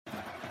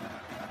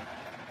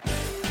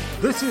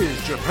This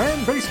is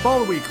Japan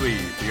Baseball Weekly,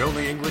 the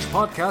only English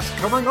podcast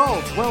covering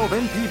all 12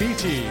 NPB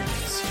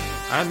teams.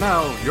 And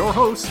now, your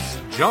hosts,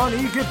 John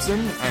E. Gibson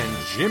and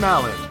Jim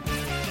Allen.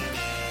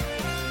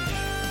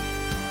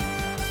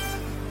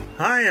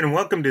 Hi, and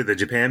welcome to the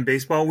Japan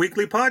Baseball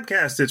Weekly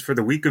podcast. It's for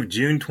the week of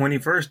June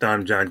 21st.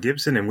 I'm John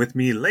Gibson, and with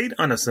me late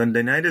on a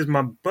Sunday night is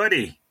my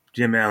buddy,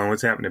 Jim Allen.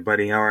 What's happening,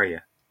 buddy? How are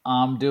you?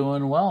 I'm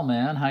doing well,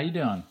 man. How you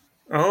doing?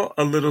 Oh,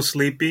 a little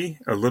sleepy,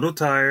 a little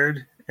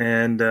tired,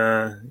 and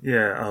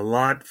a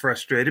lot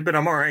frustrated, but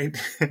I'm all right.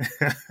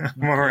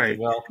 I'm all right.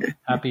 Well,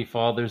 happy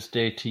Father's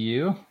Day to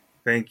you.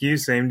 Thank you.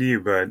 Same to you,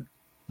 bud.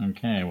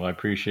 Okay, well, I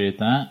appreciate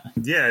that.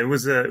 Yeah, it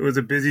was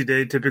a busy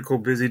day, typical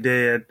busy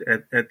day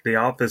at the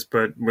office,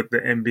 but with the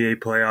NBA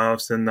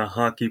playoffs and the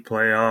hockey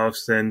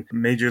playoffs and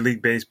Major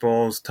League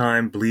Baseball's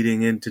time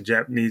bleeding into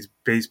Japanese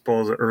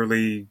baseball's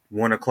early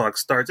 1 o'clock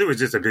starts, it was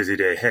just a busy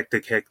day,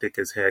 hectic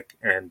as heck,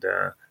 and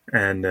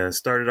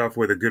started off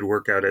with a good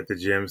workout at the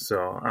gym,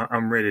 so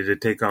I'm ready to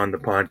take on the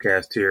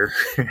podcast here.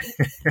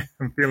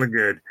 I'm feeling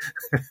good.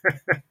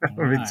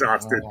 I'm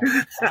exhausted.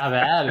 Well, have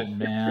at it,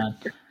 man.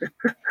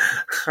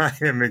 I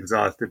am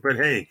exhausted, but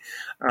hey,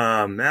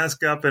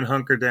 mask up and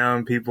hunker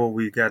down, people.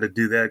 We got to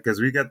do that because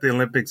we got the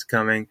Olympics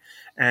coming.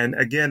 And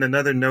again,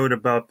 another note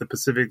about the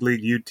Pacific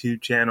League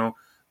YouTube channel: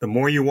 the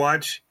more you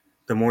watch,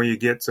 the more you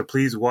get. So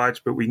please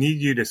watch, but we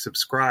need you to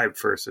subscribe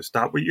first. So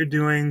stop what you're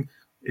doing,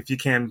 if you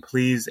can,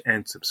 please,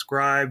 and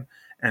subscribe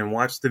and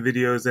watch the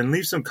videos and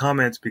leave some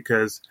comments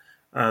because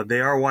they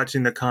are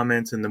watching the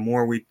comments. And the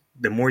more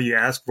you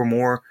ask for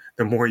more,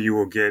 the more you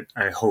will get,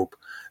 I hope.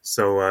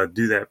 So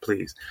do that,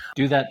 please.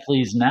 Do that,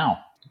 please, now.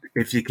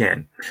 If you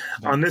can.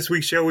 On this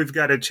week's show, we've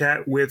got a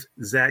chat with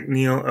Zach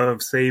Neal of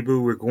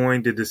Seibu. We're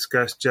going to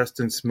discuss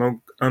Justin Smoak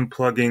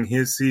unplugging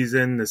his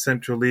season, the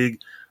Central League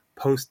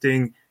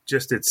posting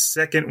just its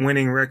second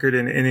winning record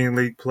in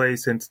Interleague play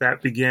since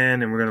that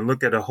began. And we're going to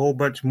look at a whole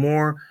bunch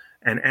more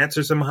and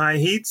answer some high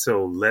heat.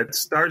 So let's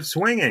start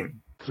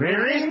swinging.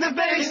 Clearing the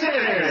bases!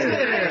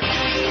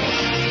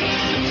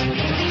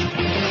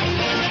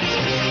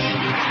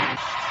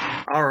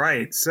 All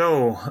right,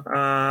 so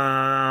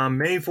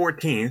May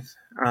 14th,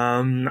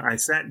 I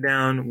sat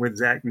down with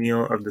Zach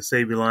Neal of the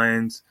Seibu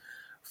Lions,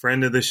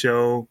 friend of the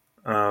show,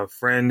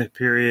 friend,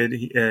 period.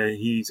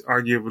 He's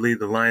arguably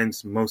the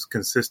Lions' most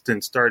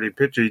consistent starting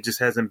pitcher. He just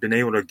hasn't been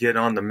able to get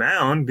on the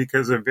mound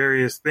because of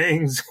various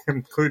things,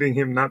 including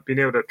him not being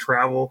able to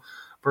travel,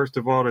 first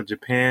of all, to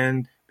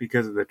Japan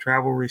because of the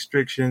travel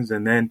restrictions,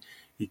 and then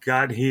he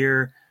got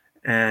here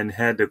and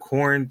had to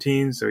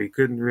quarantine, so he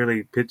couldn't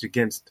really pitch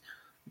against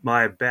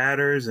my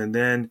batters, and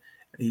then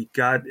he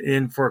got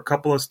in for a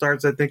couple of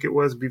starts, I think it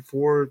was,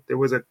 before there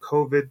was a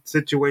COVID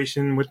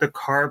situation with the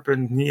Carp,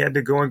 and he had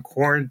to go in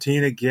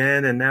quarantine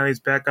again, and now he's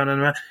back on the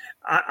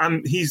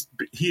mound.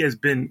 He has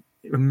been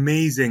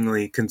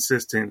amazingly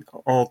consistent,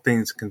 all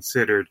things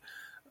considered,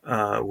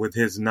 with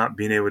his not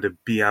being able to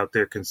be out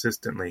there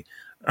consistently.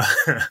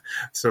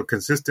 So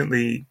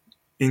consistently,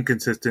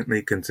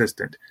 inconsistently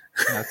consistent.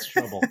 That's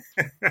trouble.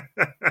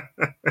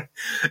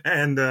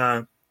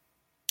 And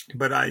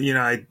but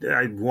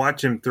I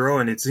watch him throw,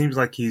 and it seems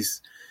like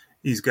he's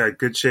got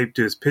good shape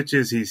to his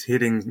pitches. He's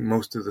hitting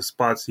most of the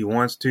spots he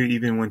wants to,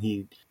 even when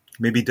he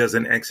maybe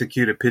doesn't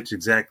execute a pitch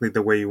exactly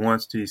the way he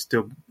wants to. He's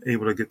still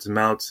able to get some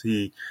outs.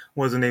 He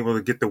wasn't able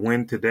to get the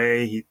win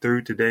today. He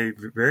threw today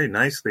very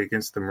nicely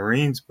against the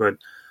Marines, but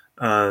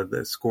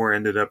the score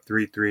ended up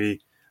 3-3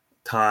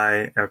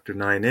 tie after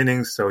 9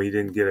 innings, so he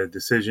didn't get a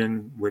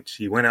decision, which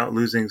he went out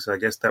losing. So I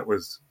guess that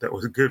was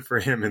good for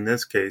him in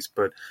this case,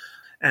 but.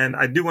 And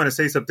I do want to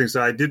say something.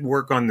 So I did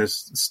work on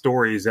this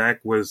story. Zach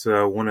was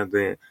one of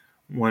the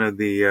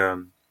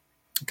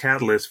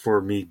catalysts for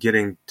me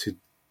getting to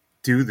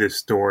do this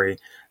story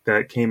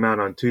that came out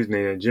on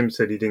Tuesday. And Jim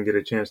said he didn't get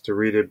a chance to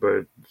read it,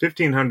 but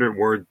 1,500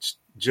 words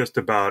just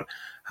about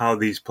how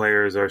these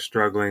players are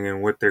struggling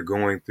and what they're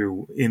going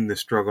through in the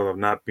struggle of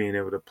not being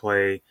able to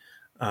play,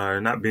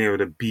 not being able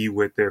to be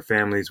with their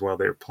families while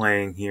they're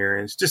playing here.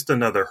 And it's just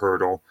another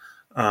hurdle.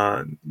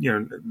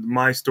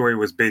 My story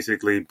was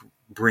basically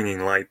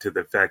bringing light to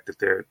the fact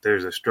that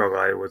there's a struggle.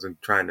 I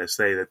wasn't trying to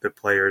say that the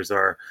players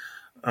are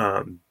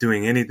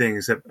doing anything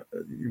except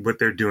what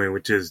they're doing,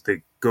 which is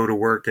they go to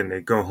work and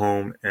they go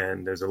home,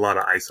 and there's a lot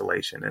of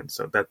isolation. And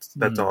so that's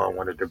all I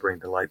wanted to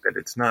bring to light, that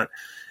it's not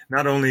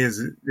only is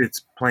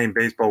it's playing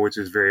baseball, which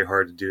is very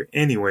hard to do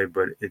anyway,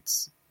 but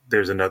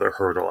there's another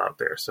hurdle out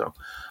there. So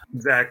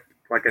Zach,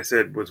 like I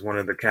said, was one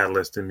of the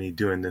catalysts in me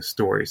doing this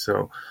story.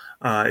 So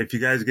if you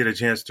guys get a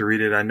chance to read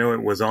it, I know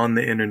it was on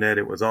the internet,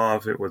 it was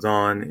off, it was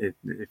on.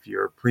 If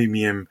you're a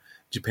premium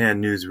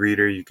Japan news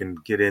reader, you can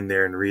get in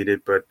there and read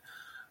it. But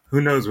who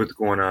knows what's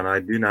going on?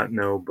 I do not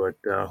know, but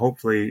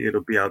hopefully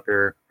it'll be out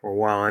there for a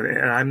while.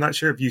 And I'm not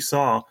sure if you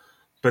saw,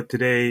 but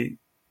today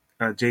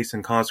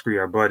Jason Koskry,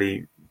 our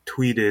buddy,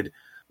 tweeted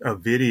a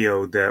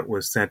video that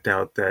was sent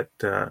out that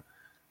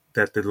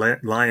the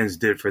Lions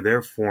did for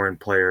their foreign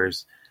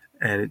players.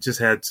 And it just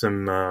had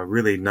some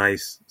really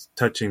nice,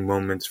 touching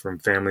moments from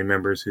family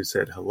members who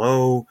said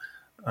hello,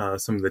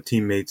 some of the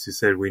teammates who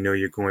said, "We know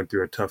you're going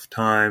through a tough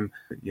time.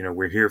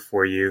 We're here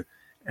for you."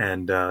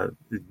 And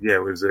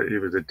it was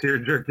a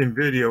tear-jerking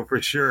video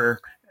for sure,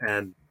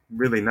 and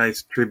really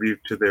nice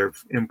tribute to their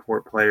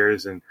import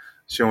players and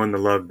showing the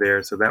love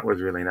there. So that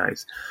was really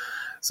nice.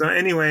 So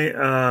anyway,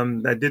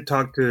 I did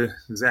talk to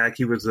Zach.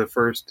 He was the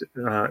first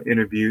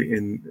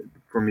interview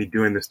for me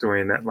doing the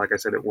story, and that, like I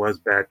said, it was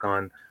back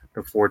on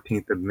the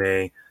 14th of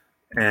May,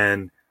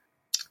 and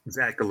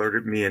Zach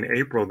alerted me in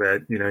April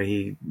that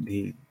he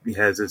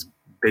has his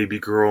baby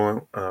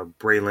girl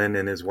Braylon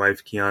and his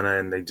wife Kiana,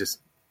 and they just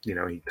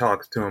he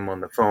talks to him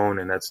on the phone,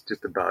 and that's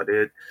just about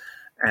it.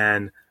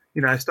 And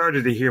I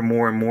started to hear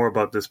more and more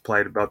about this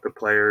plight, about the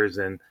players,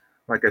 and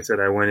like I said,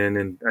 I went in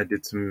and I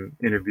did some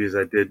interviews.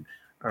 I did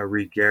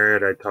Reed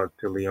Garrett. I talked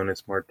to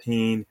Leonis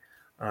Martin.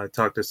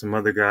 Talked to some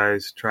other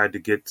guys. Tried to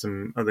get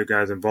some other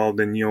guys involved,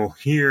 and you'll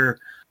hear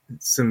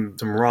some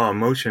raw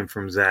emotion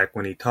from Zach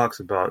when he talks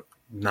about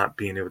not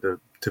being able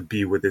to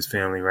be with his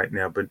family right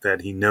now, but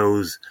that he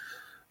knows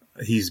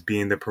he's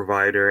being the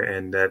provider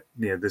and that,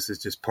 this is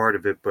just part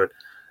of it. But,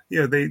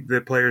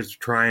 the players are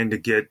trying to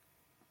get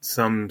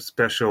some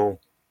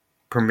special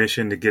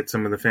permission to get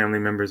some of the family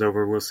members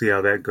over. We'll see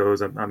how that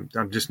goes. I'm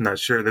just not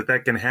sure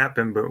that can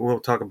happen, but we'll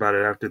talk about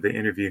it after the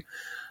interview.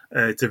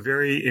 It's a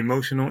very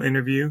emotional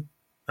interview.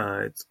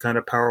 It's kind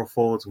of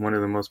powerful. It's one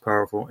of the most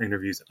powerful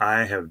interviews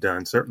I have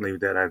done, certainly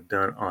that I've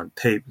done on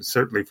tape,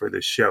 certainly for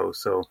this show.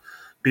 So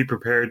be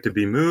prepared to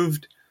be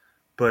moved,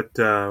 but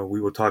we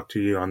will talk to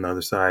you on the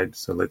other side.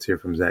 So let's hear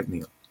from Zach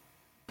Neal.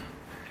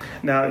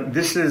 Now,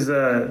 this is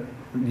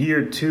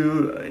year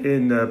 2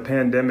 in the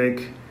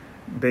pandemic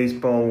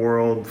baseball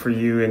world for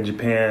you in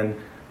Japan.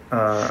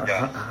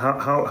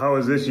 How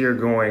is this year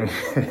going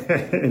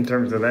in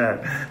terms of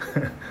that?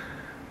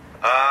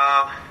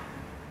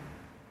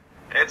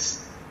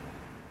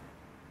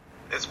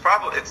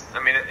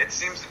 It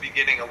seems to be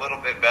getting a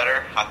little bit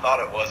better. I thought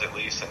it was, at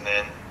least, and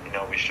then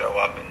we show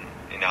up and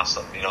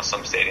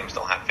some stadiums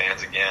don't have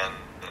fans again,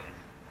 and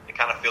it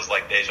kind of feels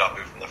like deja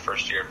vu from the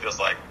first year. It feels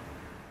like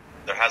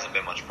there hasn't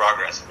been much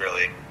progress,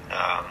 really.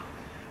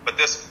 But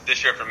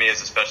this year for me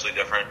is especially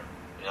different.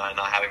 Not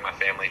having my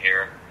family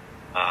here,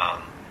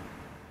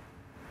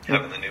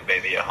 having the new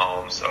baby at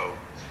home, so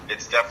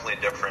it's definitely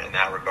different in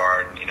that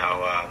regard.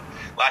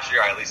 Last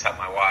year I at least had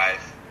my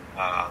wife,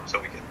 so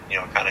we could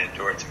kind of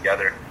endure it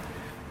together.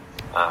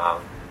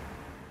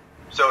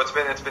 So it's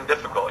been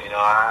difficult.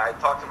 I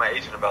talked to my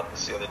agent about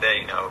this the other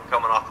day.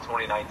 Coming off of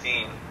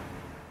 2019,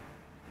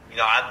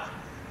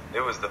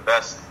 it was the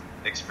best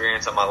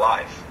experience of my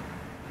life.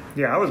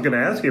 Yeah, I was going to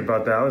ask you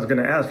about that. I was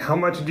going to ask, how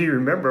much do you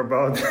remember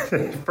about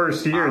the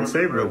first year in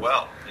Seibu?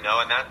 Well,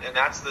 and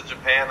that's the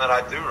Japan that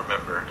I do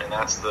remember, and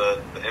that's the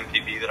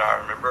MPB that I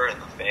remember,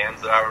 and the fans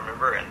that I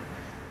remember, and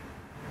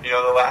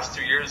the last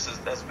 2 years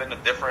has been a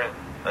different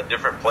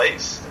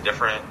place, a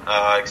different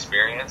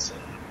experience,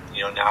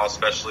 and now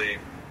especially,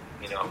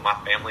 my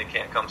family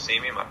can't come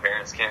see me, my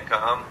parents can't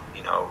come,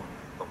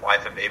 the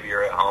wife and baby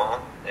are at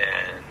home,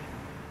 and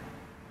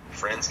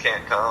friends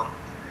can't come.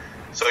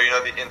 So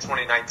in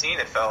 2019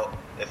 it felt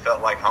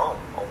like home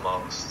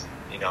almost,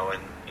 and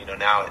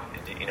now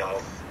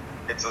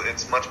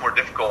it's much more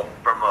difficult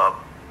from a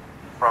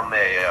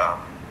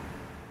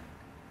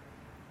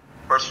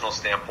personal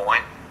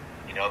standpoint.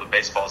 The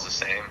baseball's the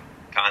same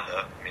kind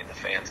of. The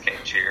fans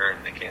can't cheer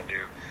and they can't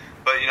do,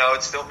 but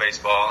it's still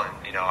baseball,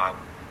 and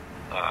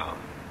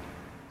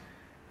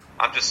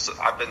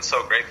I've been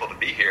so grateful to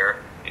be here.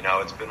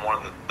 It's been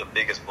one of the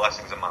biggest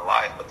blessings in my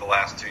life, but the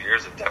last 2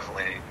 years have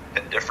definitely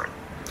been different.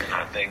 And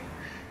I think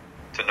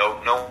to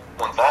no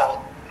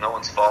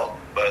one's fault,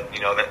 but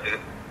that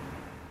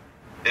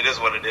it is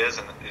what it is,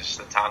 and it's just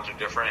the times are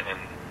different,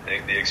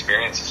 and the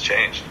experience has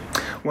changed.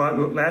 Well,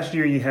 last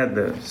year you had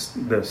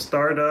the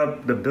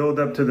startup, the build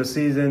up to the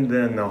season,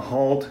 then the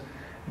halt,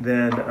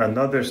 then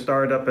another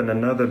startup and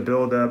another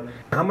build up.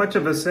 How much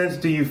of a sense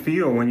do you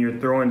feel when you're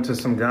throwing to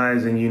some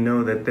guys and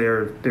that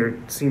they're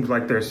seems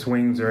like their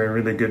swings are in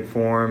really good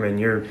form, and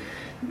you're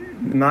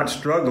not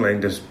struggling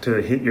to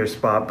hit your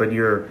spot, but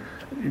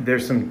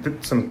there's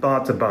some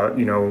thoughts about,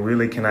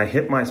 really, can I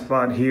hit my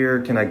spot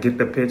here? Can I get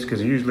the pitch?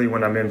 Because usually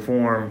when I'm in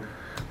form,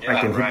 I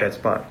can hit that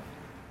spot.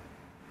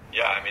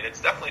 Yeah, it's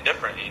definitely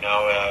different.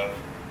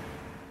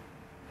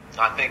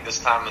 I think this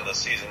time of the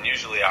season,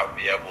 usually I would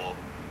be able.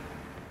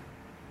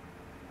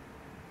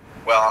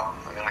 Well,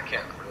 I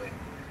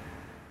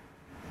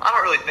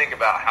don't really think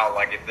about how,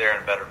 if they're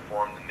in better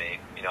form than me.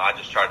 I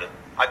just try to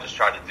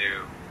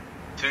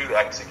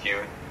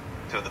execute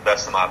to the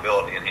best of my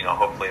ability, and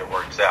hopefully it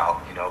works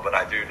out. But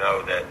I do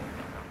know that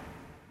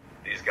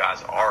these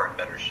guys are in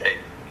better shape,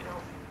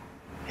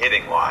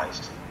 hitting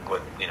wise,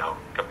 with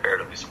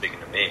comparatively speaking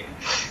to me.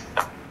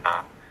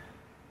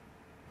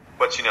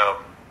 But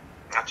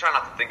I try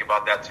not to think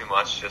about that too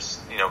much.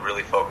 Just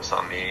really focus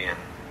on me and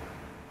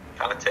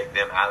kind of take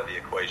them out of the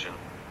equation,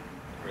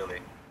 really.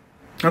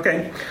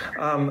 Okay.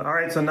 All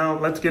right. So now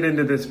let's get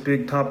into this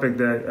big topic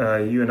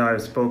that you and I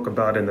have spoke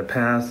about in the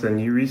past. And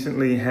you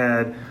recently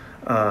had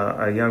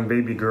a young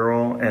baby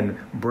girl, and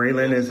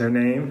Braylon is her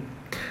name.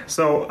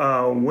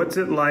 So what's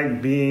it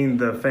like being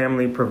the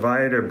family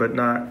provider but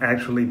not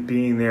actually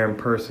being there in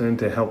person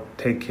to help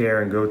take care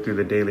and go through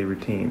the daily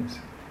routines?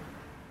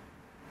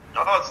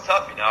 Oh, it's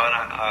tough, and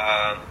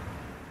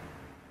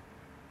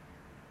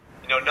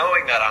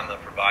knowing that I'm the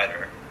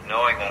provider,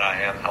 knowing that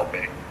I am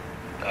helping,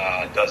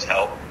 does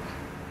help.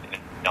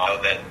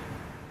 Know that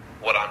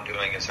what I'm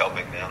doing is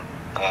helping them.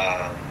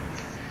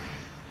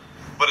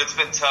 But it's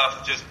been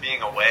tough just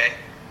being away.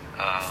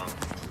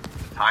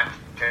 The time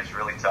is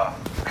really tough.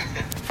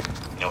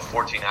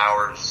 14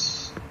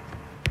 hours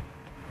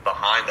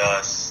behind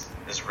us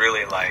is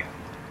really like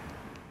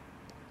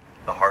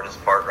the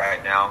hardest part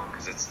right now,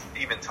 because it's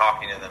even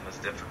talking to them is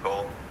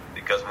difficult,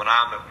 because when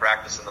I'm at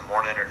practice in the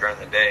morning or during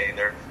the day,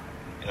 they're,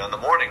 in the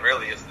morning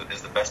really is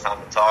the best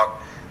time to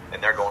talk,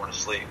 and they're going to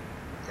sleep.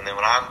 And then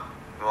when I'm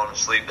going to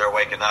sleep, they're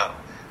waking up.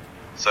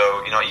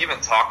 So, even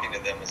talking to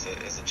them is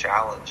a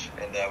challenge,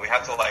 and we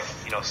have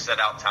to set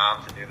out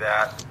time to do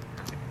that.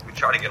 We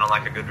try to get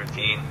on a good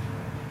routine,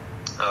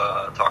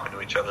 talking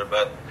to each other,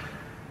 but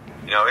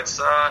it's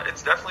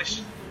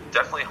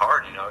definitely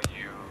hard.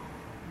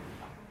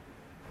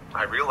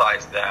 I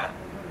realize that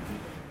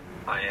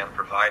I am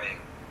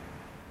providing,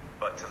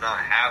 but to not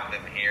have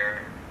them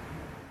here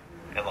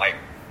and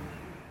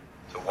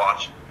to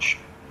watch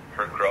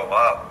her grow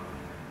up.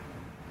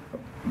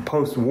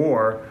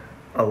 Post-war,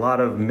 a lot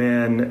of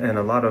men and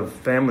a lot of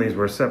families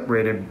were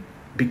separated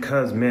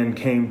because men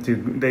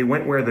they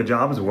went where the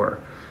jobs were,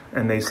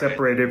 and they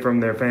separated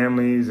from their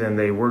families, and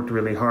they worked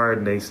really hard,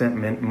 and they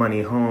sent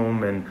money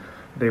home, and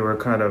they were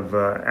kind of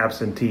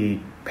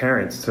absentee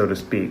parents, so to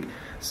speak.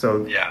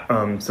 So,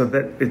 so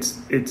that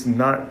it's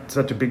not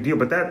such a big deal,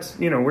 but that's,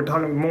 we're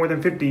talking more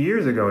than 50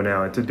 years ago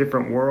now. It's a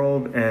different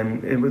world,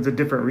 and it was a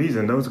different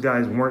reason. Those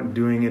guys weren't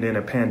doing it in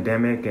a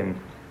pandemic, and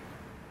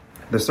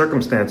the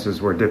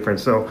circumstances were different.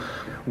 So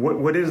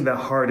what is the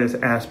hardest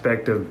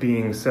aspect of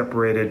being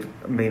separated?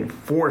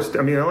 Forced.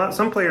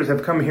 Some players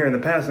have come here in the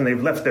past and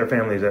they've left their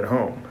families at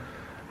home.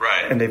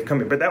 Right. And they've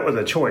come, but that was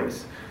a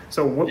choice.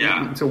 So what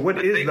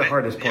is the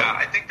hardest part? Yeah,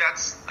 I think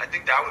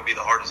that would be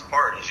the hardest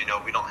part is,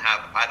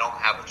 I don't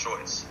have a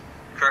choice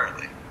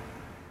currently.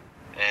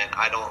 And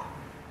I don't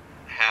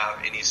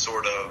have any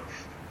sort of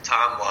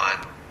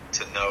timeline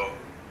to know,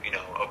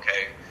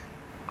 okay,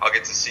 I'll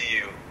get to see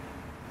you.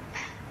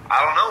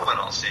 I don't know when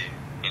I'll see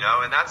you,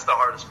 and that's the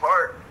hardest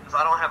part, is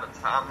I don't have a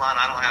timeline.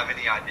 I don't have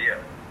any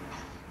idea.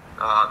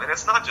 And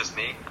it's not just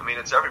me.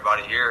 It's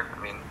everybody here.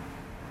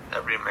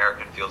 Every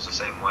American feels the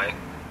same way.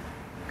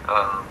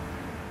 But,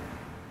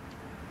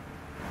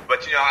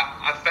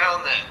 I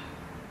found that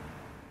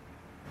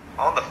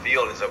on the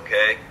field is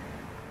okay.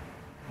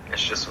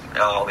 It's just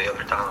all the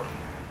other time.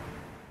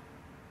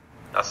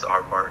 That's the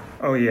hard part.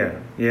 Oh, yeah.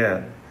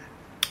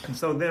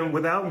 So then,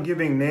 without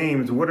giving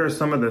names, what are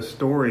some of the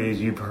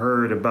stories you've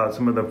heard about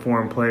some of the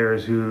foreign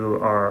players who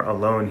are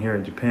alone here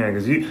in Japan?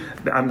 Because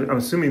I'm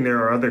assuming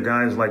there are other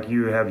guys like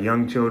you who have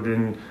young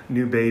children,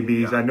 new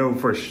babies. Yeah. I know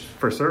for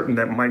certain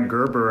that Mike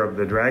Gerber of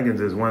the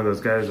Dragons is one of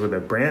those guys with a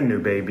brand new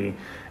baby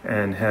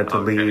and had to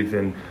leave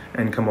and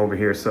come over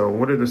here. So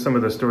what are some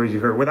of the stories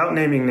you've heard, without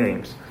naming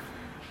names?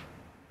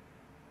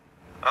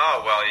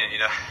 Oh, well,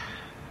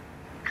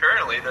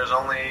 currently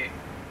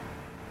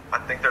I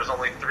think there's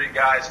only 3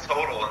 guys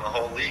total in the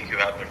whole league who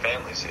have their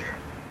families here.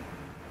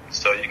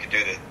 So you could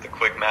do the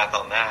quick math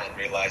on that and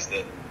realize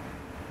that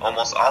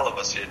almost all of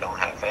us here don't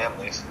have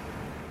families.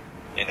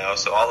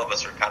 So all of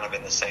us are kind of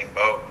in the same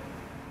boat.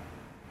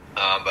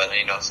 But,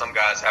 some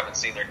guys haven't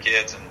seen their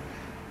kids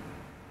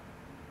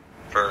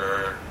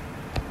for,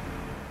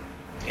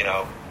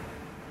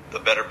 the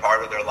better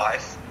part of their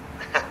life.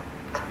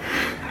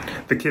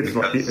 The kids,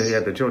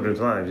 the children's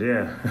lives,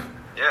 yeah.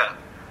 Yeah.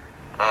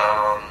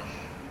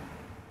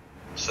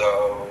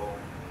 So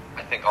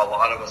I think a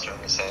lot of us are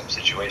in the same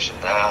situation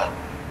that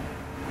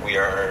we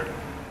are,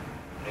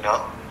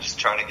 just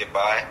trying to get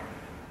by.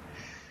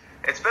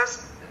 It's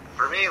best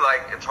for me,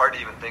 it's hard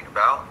to even think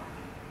about.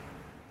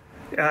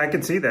 Yeah, I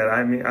can see that.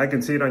 I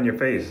can see it on your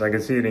face. I can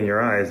see it in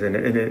your eyes.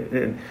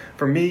 And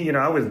for me,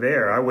 I was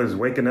there. I was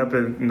waking up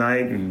at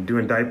night and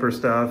doing diaper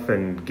stuff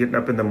and getting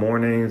up in the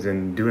mornings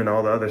and doing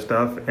all the other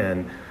stuff.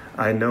 And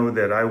I know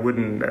that I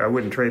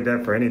wouldn't trade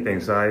that for anything.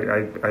 So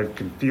I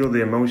can feel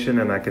the emotion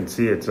and I can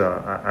see it. So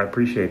I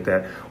appreciate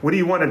that. What do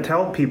you want to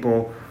tell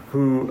people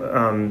who,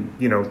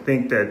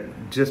 think that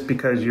just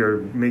because you're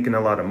making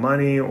a lot of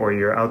money or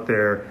you're out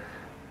there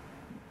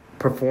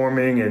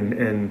performing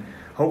and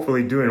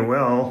hopefully doing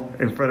well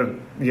in front of,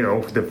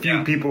 the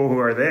few people who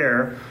are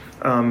there,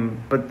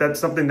 but that's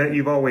something that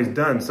you've always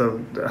done. So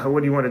what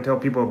do you want to tell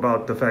people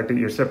about the fact that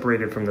you're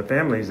separated from the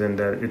families and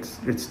that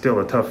it's still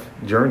a tough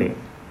journey?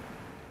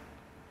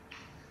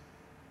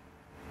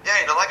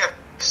 Yeah, like I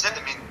said,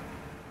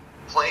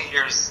 playing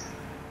here is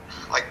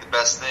the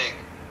best thing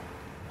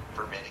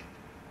for me.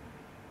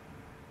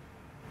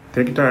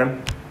 Take your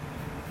time.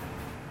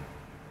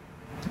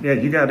 Yeah,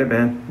 you got it,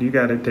 man. You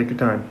got it. Take your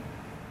time.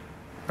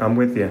 I'm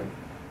with you.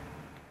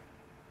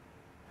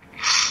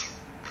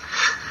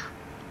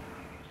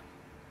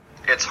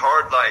 It's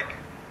hard,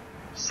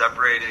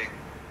 separating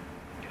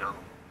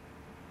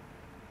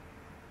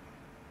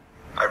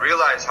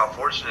realize how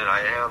fortunate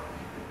I am,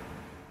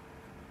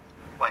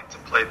 like, to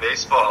play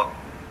baseball.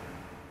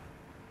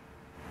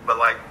 But,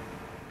 like,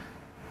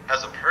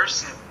 as a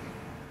person,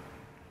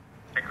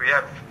 like, we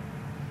have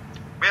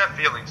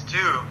feelings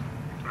too,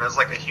 and as,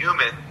 like, a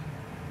human,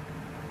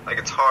 like,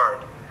 it's hard.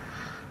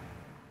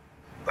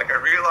 Like, I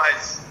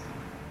realize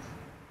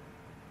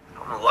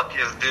I'm the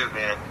luckiest dude,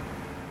 man.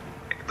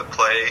 I get to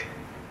play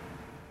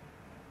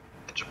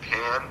in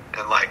Japan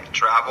and, like,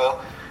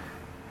 travel,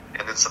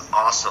 and it's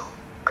awesome.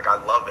 Like,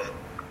 I love it.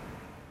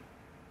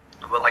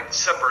 But, like, the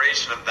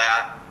separation of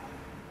that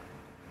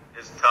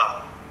is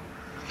tough.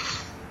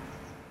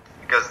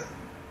 Because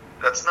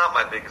that's not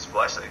my biggest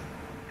blessing.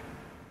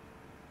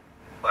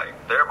 Like,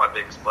 they're my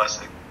biggest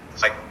blessing.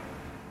 It's like,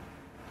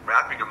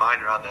 wrapping your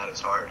mind around that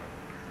is hard.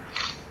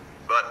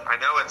 But I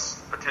know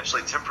it's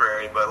potentially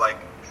temporary, but, like,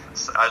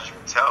 as you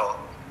can tell,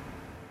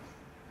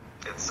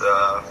 it's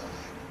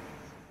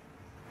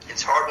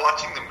hard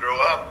watching them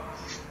grow up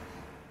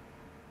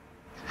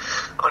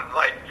on,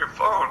 like, your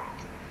phone.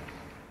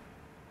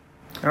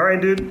 All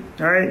right, dude.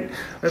 All right.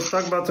 Let's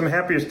talk about some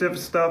happier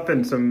stuff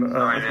and some...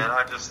 Sorry, man.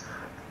 I just...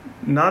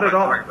 Not at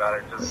all. Talk about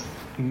it. Just...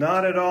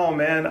 Not at all,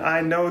 man.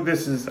 I know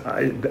this is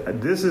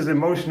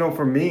emotional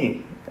for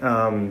me.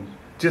 For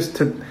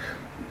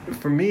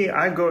me,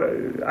 I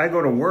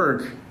go to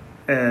work,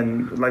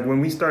 and like when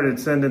we started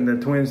sending the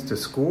twins to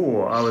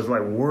school, I was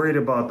like worried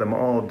about them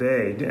all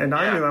day, and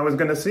I knew I was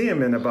going to see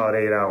them in about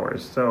 8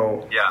 hours.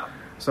 So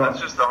so that's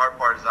just the hard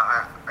part is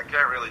I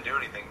can't really do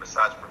anything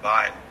besides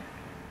provide,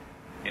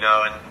 you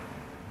know. And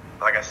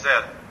like I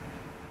said,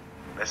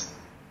 it's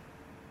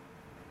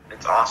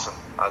awesome.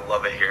 I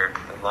love it here,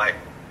 and like,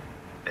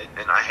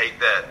 and I hate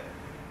that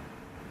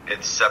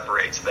it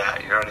separates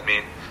that. You know what I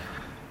mean?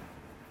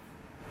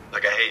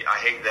 Like, I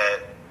hate that,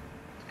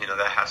 you know,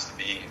 that has to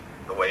be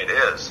the way it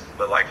is.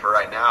 But, like, for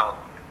right now,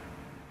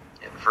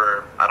 and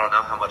for I don't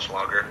know how much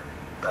longer,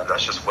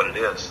 that's just what it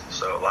is.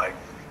 So, like,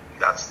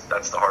 that's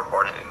the hard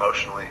part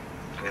emotionally,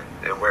 and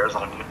it wears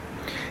on you.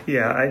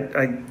 Yeah,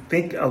 I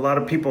think a lot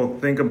of people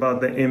think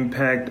about the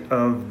impact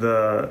of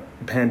the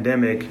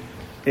pandemic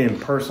in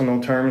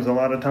personal terms a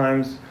lot of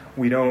times.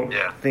 We don't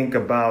think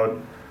about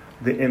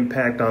the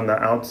impact on the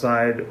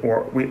outside,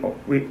 or we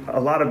a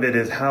lot of it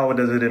is how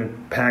does it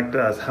impact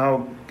us?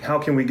 How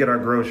can we get our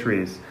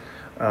groceries?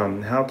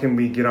 How can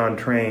we get on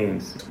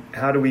trains?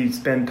 How do we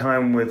spend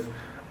time with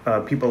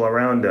people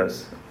around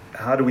us?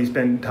 How do we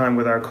spend time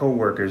with our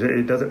coworkers?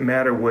 It doesn't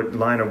matter what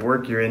line of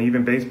work you're in,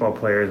 even baseball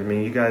players. I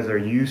mean, you guys are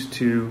used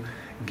to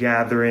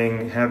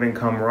gathering, having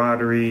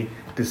camaraderie,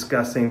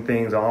 discussing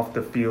things off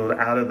the field,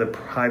 out of the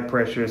high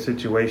pressure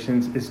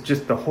situations. It's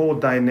just the whole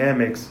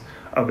dynamics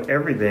of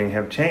everything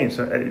have changed.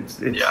 So I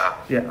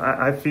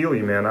feel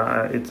you, man.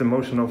 It's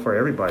emotional for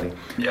everybody.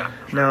 Yeah.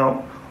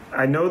 Now,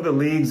 I know the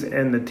leagues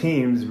and the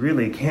teams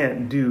really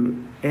can't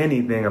do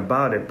anything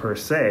about it per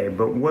se,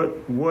 but what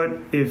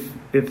if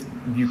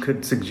you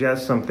could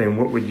suggest something,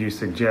 what would you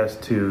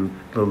suggest to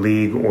the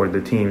league or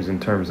the teams in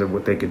terms of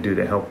what they could do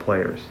to help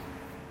players?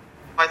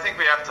 I think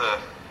we have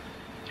to,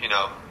 you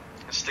know,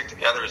 stick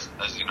together as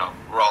you know,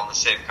 we're all in the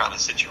same kind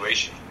of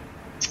situation.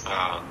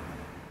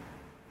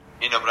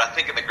 You know, but I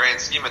think in the grand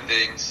scheme of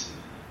things,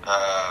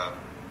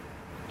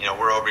 you know,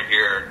 we're over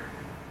here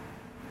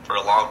for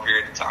a long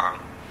period of time,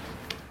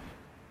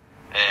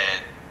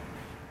 and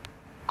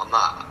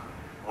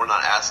we're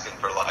not asking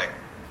for, like,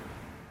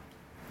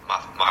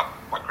 my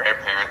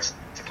grandparents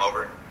to come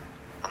over.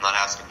 I'm not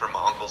asking for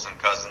my uncles and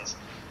cousins.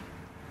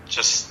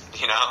 Just,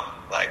 you know,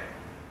 like,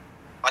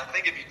 I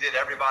think if you did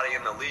everybody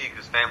in the league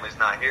whose family's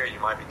not here, you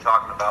might be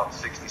talking about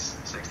 60,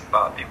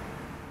 65 people.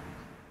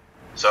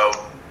 So,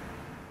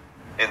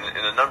 in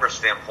a numbers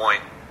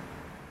standpoint,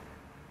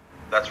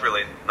 that's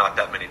really not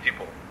that many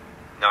people.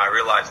 Now, I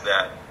realize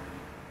that,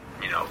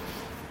 you know,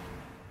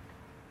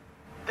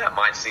 that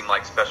might seem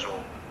like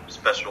special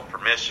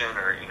permission,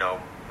 or, you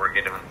know, we're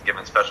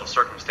given special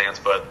circumstance,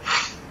 but,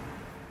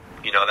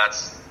 you know,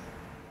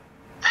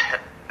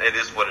 it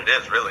is what it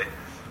is, really.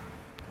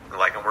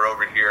 Like, and we're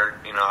over here,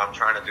 you know, I'm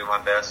trying to do my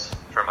best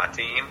for my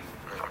team,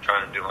 and I'm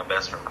trying to do my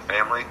best for my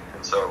family,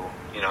 and so,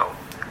 you know,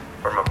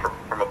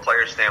 from a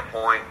player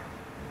standpoint,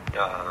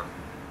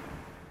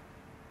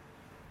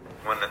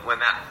 when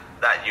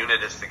that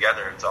unit is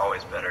together, it's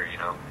always better, you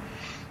know.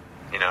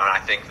 You know, and I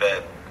think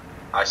that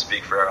I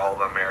speak for all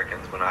the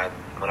Americans when I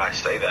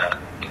say that,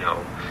 you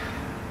know.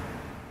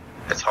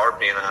 It's hard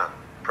being a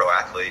pro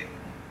athlete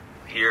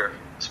here,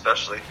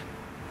 especially.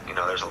 You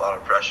know, there's a lot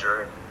of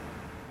pressure.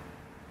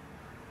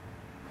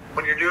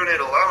 When you're doing it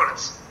alone,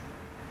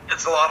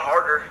 it's a lot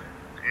harder.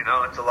 You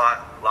know, it's a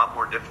lot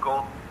more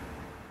difficult.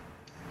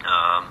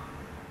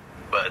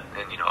 But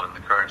you know, in the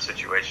current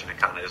situation, it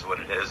kind of is what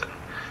it is, and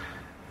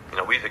you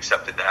know, we've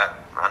accepted that.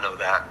 I know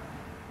that.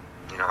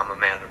 You know, I'm a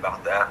man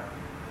about that.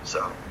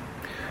 So.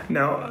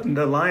 Now,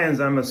 the Lions,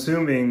 I'm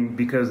assuming,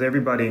 because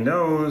everybody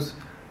knows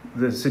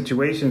the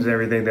situations and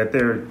everything, that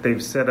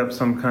they've set up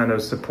some kind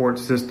of support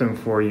system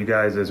for you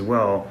guys as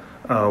well.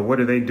 What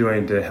are they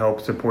doing to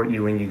help support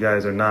you when you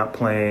guys are not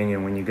playing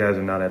and when you guys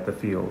are not at the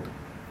field?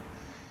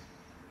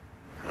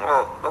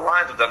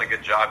 done a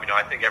good job.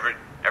 I think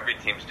every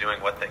team's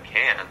doing what they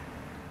can,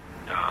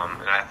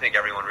 and I think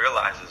everyone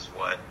realizes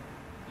what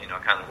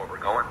kind of what we're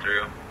going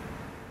through.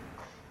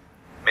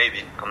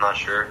 Maybe, I'm not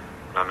sure.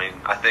 I mean,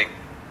 I think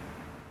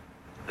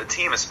the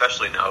team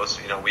especially knows.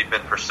 We've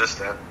been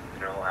persistent.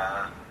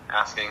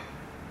 Asking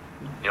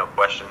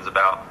questions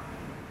about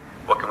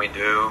what can we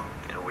do.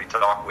 We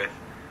talk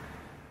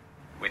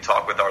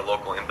with our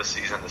local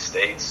embassies in the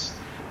States,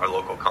 our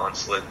local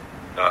consulate,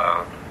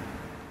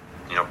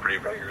 pretty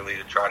regularly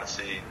to try to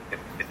see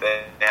if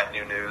they have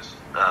new news.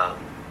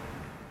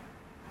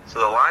 So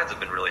the Lions have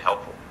been really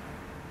helpful,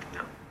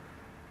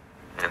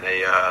 and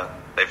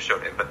they've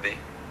showed empathy.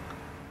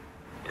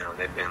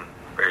 They've been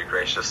very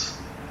gracious.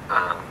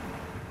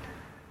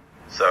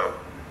 So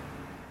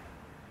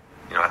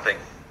I think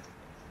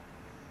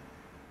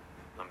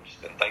I'm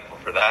just been thankful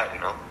for that.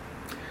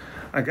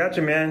 I got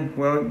you, man.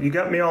 Well, you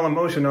got me all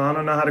emotional. I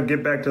don't know how to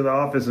get back to the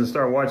office and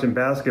start watching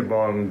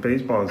basketball and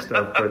baseball and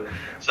stuff. But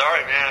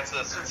sorry, man, it's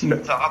a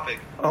sensitive topic.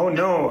 Oh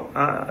no,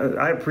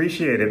 I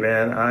appreciate it,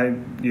 man. I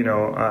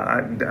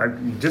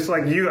just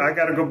like you, I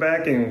got to go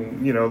back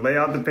and lay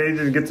out the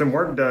pages and get some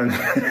work done.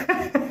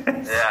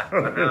 Yeah,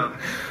 I know.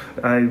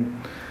 I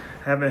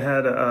haven't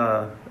had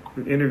an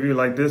interview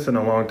like this in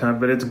a long time,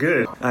 but it's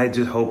good. I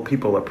just hope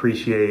people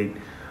appreciate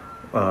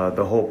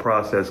the whole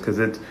process, because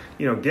it's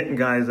getting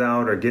guys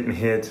out or getting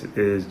hits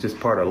is just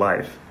part of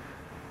life.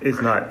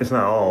 It's not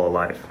all of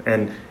life,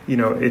 and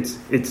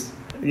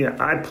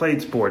I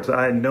played sports.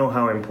 I know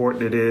how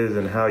important it is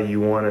and how you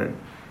want to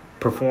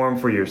perform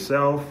for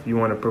yourself. You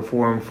want to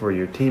perform for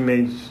your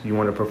teammates. You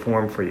want to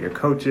perform for your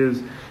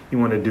coaches. You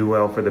want to do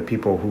well for the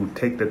people who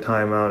take the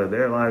time out of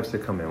their lives to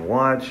come and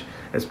watch,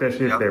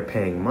 especially if they're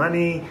paying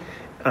money.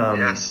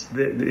 Yes.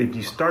 If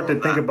you start to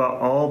think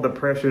about all the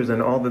pressures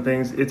and all the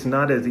things, it's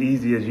not as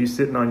easy as you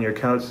sitting on your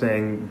couch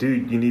saying,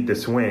 "Dude, you need to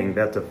swing."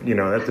 That's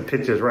the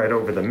pitch is right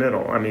over the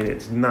middle. I mean,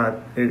 it's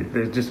not.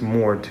 There's just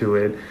more to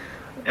it.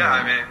 Yeah,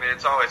 I mean,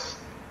 it's always,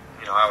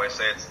 I always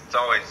say it's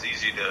always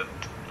easy to,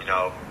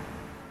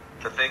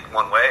 to think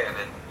one way, and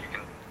then you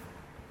can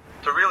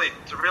to really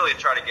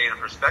try to gain a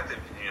perspective.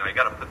 You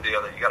got to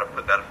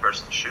put that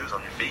person's shoes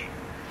on your feet.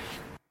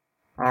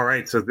 All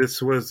right, so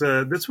this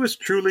was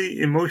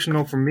truly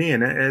emotional for me,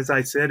 and as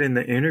I said in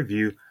the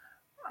interview,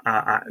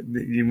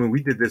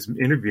 we did this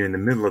interview in the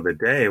middle of the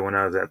day when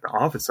I was at the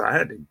office, so I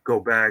had to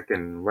go back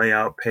and lay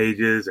out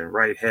pages and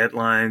write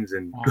headlines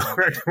and go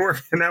back to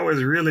work, and that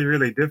was really,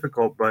 really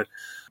difficult. But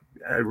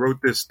I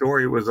wrote this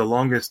story. It was the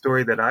longest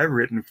story that I've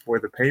written for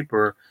the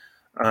paper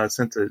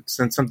since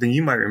something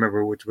you might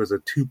remember, which was a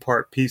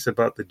 2-part piece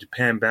about the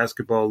Japan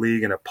Basketball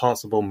League and a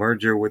possible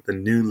merger with the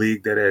new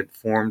league that had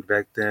formed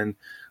back then,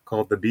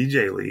 called the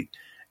BJ League,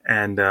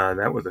 and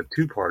that was a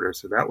 2-parter,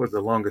 so that was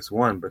the longest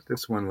one, but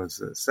this one was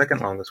the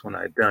second longest one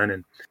I'd done.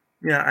 And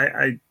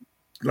I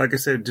like I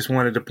said, just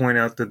wanted to point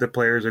out that the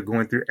players are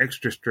going through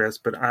extra stress,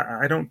 but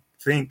I don't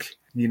think,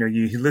 you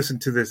listen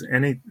to this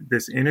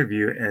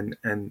interview,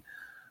 and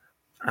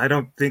I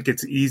don't think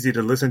it's easy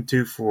to listen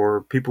to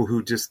for people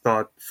who just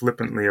thought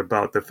flippantly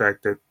about the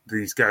fact that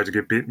these guys are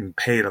getting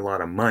paid a lot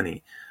of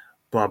money.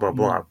 Blah, blah,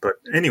 blah. But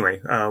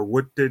anyway,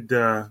 what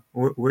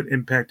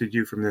impacted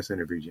you from this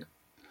interview, Jim?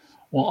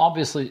 Well,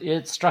 obviously,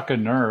 it struck a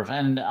nerve.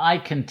 And I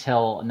can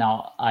tell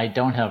now I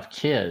don't have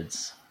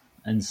kids.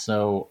 And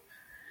so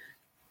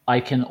all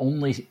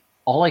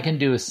I can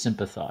do is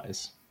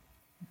sympathize.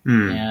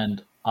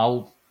 And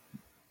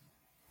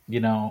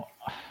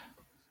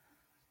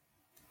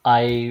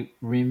I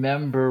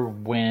remember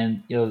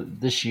when,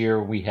 this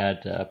year we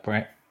had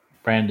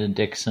Brandon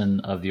Dixon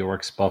of the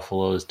Oryx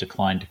Buffaloes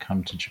declined to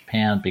come to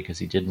Japan because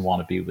he didn't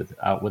want to be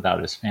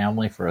without his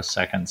family for a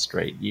second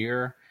straight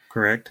year.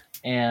 Correct.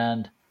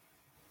 And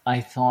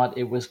I thought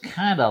it was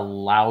kind of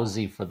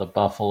lousy for the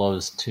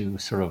Buffaloes to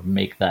sort of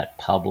make that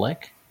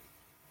public,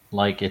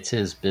 like it's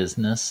his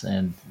business,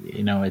 and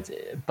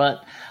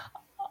but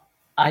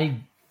I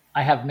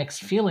have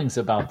mixed feelings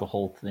about the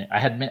whole thing.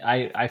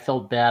 I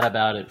felt bad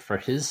about it for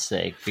his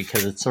sake,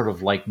 because it's sort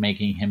of like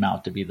making him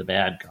out to be the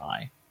bad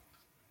guy.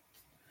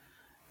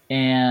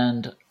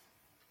 And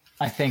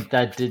I think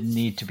that didn't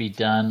need to be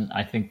done.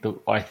 I think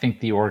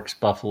the Oryx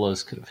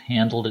Buffaloes could have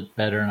handled it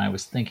better, and I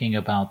was thinking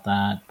about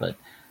that. But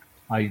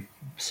I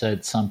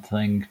said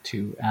something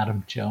to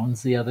Adam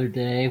Jones the other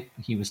day.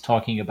 He was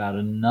talking about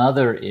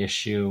another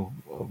issue,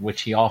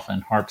 which he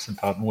often harps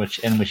about, which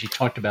he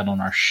talked about on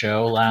our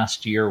show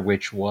last year,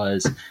 which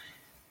was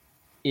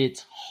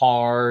it's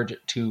hard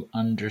to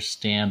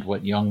understand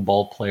what young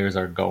ball players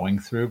are going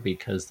through,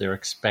 because they're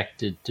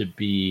expected to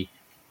be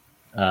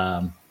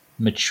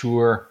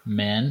mature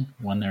men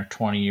when they're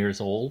 20 years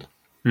old.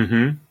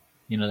 Mm-hmm.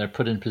 They're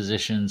put in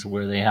positions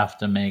where they have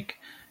to make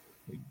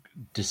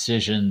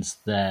decisions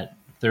that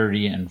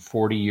 30 and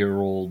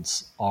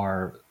 40-year-olds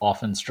are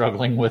often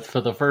struggling with for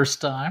the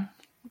first time.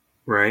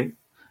 Right.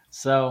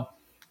 So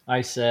I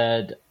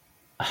said,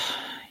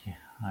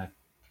 I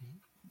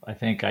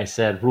think I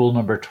said rule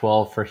number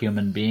 12 for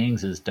human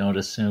beings is don't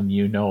assume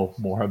you know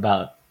more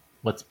about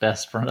what's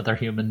best for another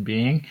human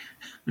being.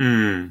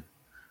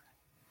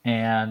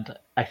 And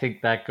I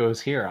think that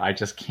goes here. I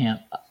just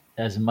can't,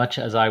 as much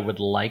as I would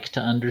like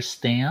to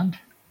understand,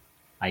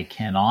 I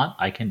cannot.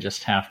 I can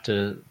just have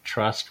to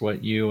trust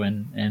what you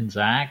and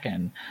Zach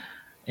and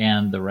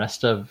the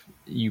rest of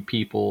you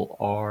people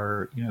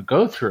are,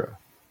 go through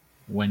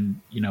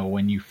when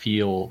you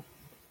feel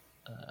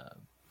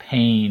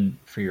pain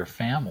for your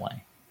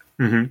family.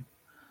 Mm-hmm.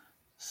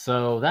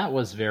 So that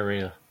was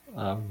very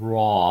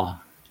raw,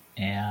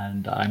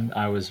 and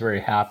I was very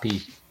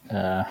happy.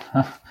 I'm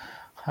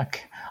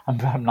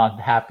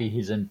not happy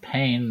he's in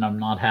pain. I'm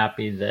not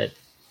happy that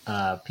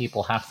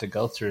people have to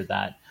go through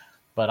that,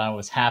 but I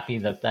was happy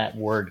that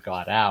word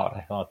got out.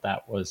 I thought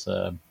that was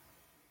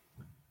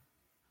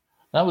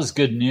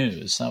good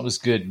news. That was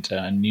good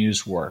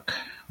news work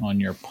on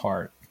your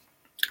part.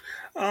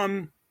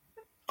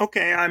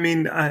 Okay. I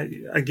mean,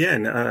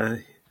 again,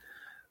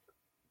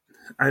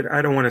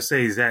 I don't want to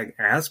say Zach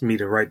asked me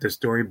to write the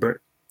story, but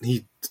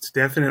he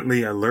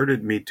definitely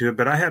alerted me to it.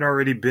 But I had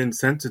already been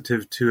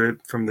sensitive to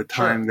it from the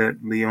time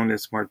that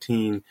Leonis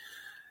Martin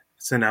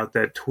sent out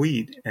that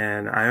tweet,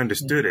 and I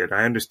understood it.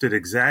 I understood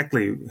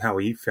exactly how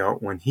he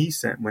felt when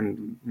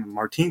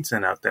Martin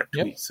sent out that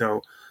tweet. Yep.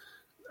 So,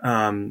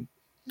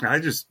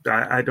 I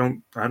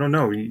don't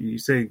know. You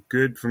say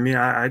good for me.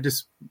 I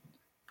just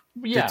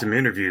did some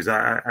interviews.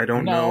 I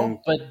don't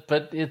know.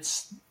 But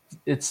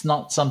it's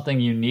not something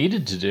you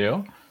needed to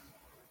do.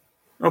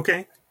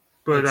 Okay.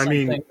 But it's I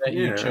mean, something that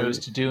you chose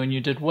to do and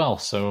you did well.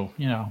 So,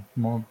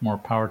 more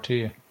power to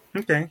you.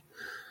 Okay.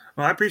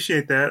 Well, I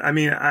appreciate that. I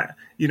mean,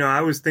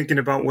 I was thinking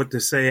about what to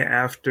say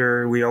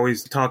after. We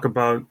always talk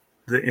about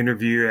the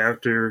interview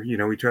after,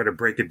 we try to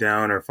break it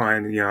down or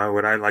find,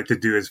 what I like to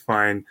do is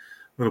find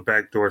little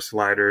backdoor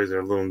sliders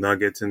or little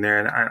nuggets in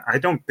there. And I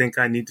don't think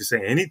I need to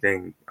say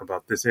anything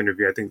about this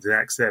interview. I think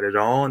Zach said it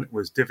all, and it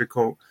was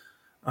difficult,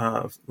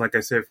 like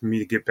I said, for me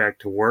to get back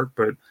to work.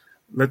 But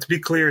let's be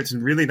clear, it's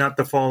really not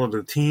the fault of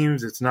the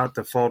teams. It's not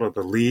the fault of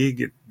the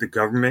league. The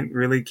government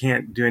really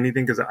can't do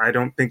anything because I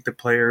don't think the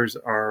players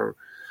are.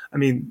 I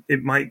mean,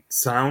 it might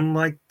sound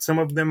like some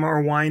of them are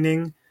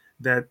whining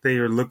that they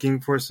are looking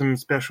for some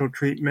special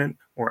treatment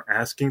or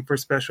asking for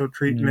special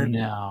treatment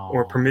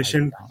or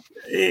permission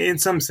in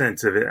some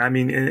sense of it. I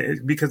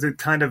mean, because it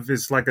kind of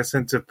is like a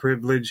sense of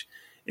privilege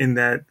in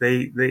that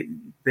they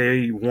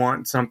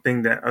want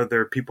something that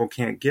other people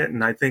can't get.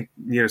 And I think,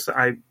 so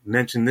I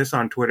mentioned this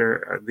on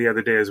Twitter the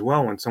other day as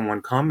well when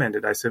someone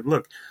commented. I said,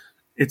 look,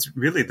 it's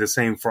really the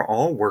same for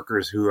all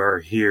workers who are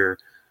here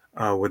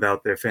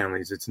without their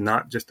families. It's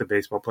not just the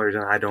baseball players.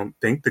 And I don't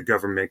think the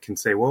government can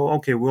say, well,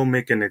 okay, we'll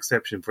make an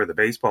exception for the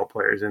baseball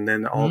players. And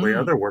then all the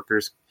other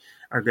workers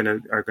are going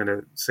to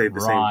say the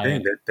same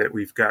thing that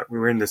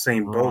we're in the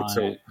same boat.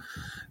 So,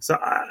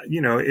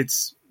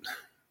 it's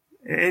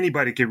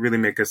anybody could really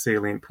make a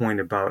salient point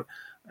about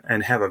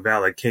and have a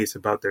valid case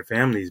about their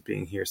families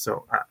being here.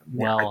 So I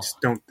just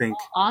don't think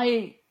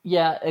again,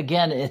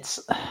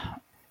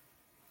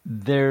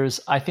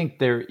 I think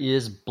there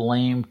is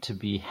blame to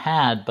be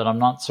had, but I'm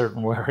not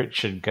certain where it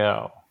should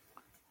go.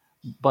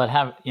 But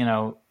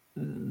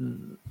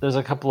there's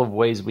a couple of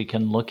ways we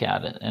can look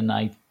at it. And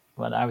I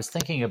was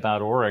thinking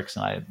about Oryx,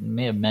 and I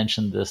may have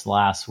mentioned this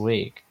last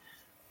week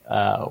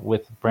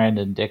with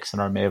Brandon Dixon,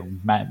 or I may have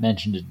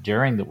mentioned it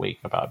during the week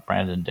about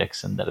Brandon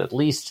Dixon, that at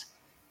least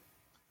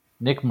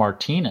Nick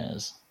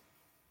Martinez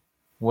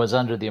was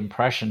under the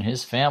impression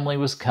his family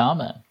was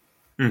coming.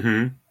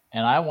 Mm-hmm.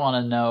 And I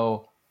want to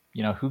know,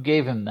 who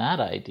gave him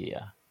that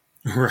idea?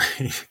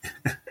 Right.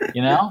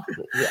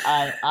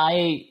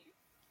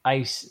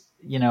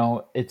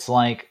 It's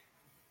like,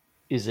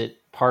 is it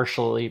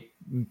partially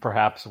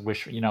perhaps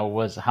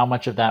how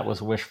much of that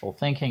was wishful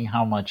thinking?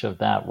 How much of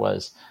that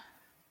was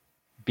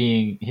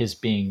being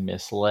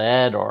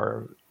misled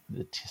or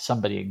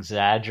somebody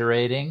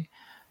exaggerating?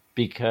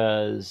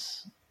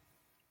 Because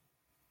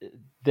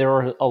there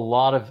are a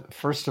lot of,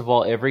 first of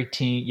all, every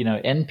team,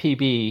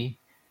 NPB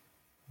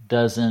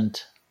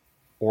doesn't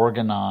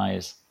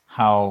organize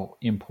how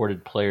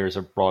imported players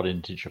are brought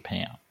into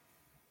Japan.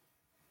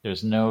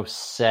 There's no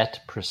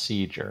set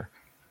procedure.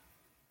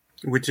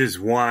 Which is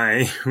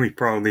why we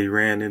probably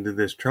ran into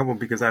this trouble,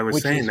 because I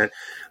was saying that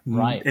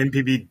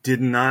NPB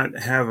did not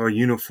have a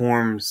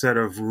uniform set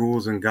of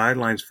rules and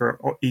guidelines for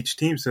each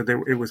team. So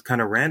it was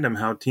kind of random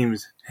how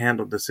teams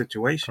handled the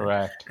situation.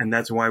 Correct. And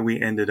that's why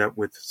we ended up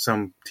with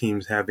some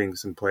teams having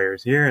some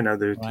players here and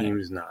other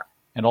teams not.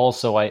 And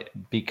also,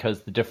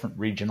 because the different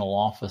regional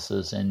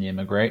offices and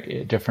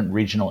the different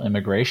regional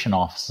immigration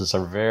offices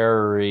are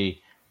very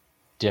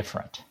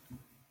different.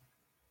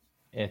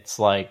 It's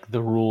like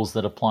the rules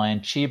that apply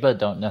in Chiba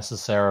don't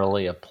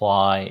necessarily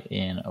apply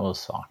in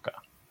Osaka.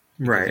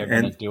 Right. They're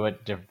going to do it.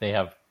 They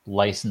have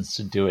license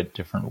to do it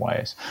different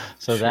ways.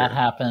 So that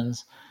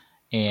happens.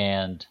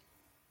 And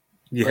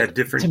you had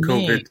different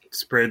COVID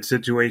spread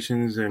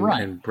situations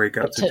and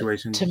breakout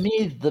situations. To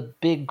me, the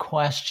big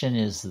question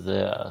is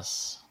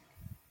this.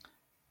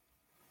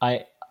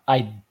 I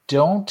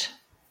don't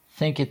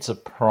think it's a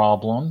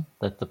problem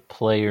that the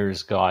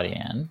players got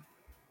in.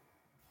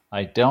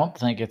 I don't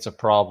think it's a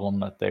problem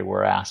that they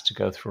were asked to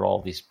go through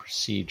all these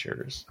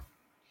procedures.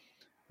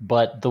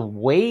 But the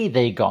way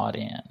they got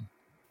in,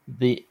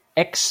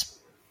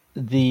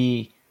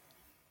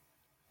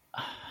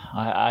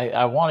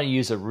 I want to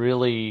use a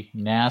really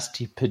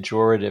nasty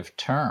pejorative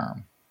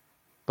term,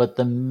 but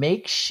the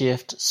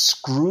makeshift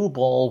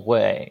screwball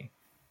way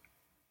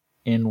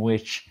in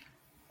which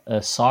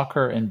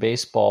soccer and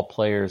baseball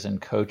players and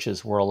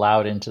coaches were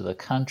allowed into the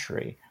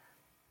country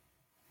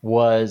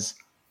was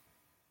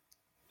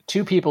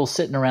two people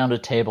sitting around a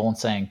table and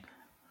saying,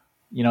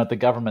 the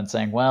government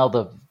saying, well,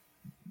 the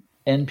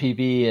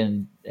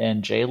NPB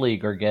and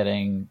J-League are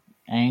getting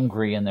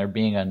angry and they're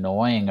being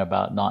annoying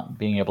about not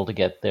being able to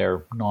get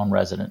their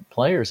non-resident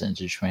players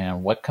into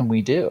Japan. What can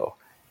we do?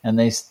 And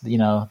they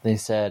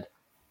said,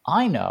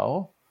 I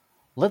know,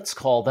 let's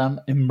call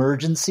them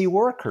emergency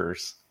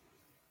workers.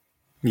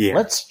 Yeah.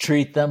 Let's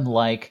treat them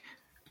like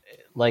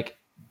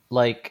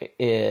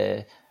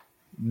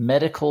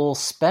medical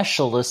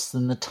specialists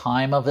in the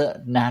time of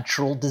a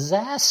natural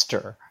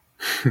disaster.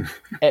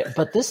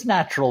 But this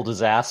natural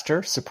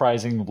disaster,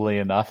 surprisingly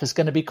enough, is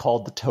going to be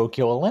called the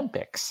Tokyo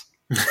Olympics.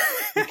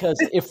 Because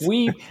if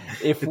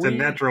it's a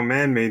natural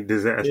man-made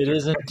disaster. It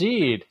is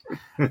indeed.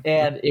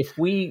 And if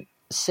we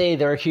say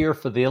they're here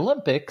for the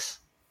Olympics,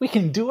 we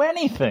can do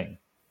anything.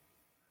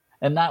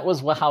 And that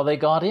was how they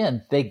got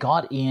in. They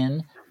got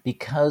in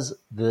because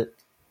the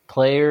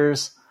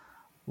players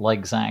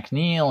like Zach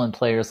Neal and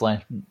players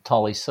like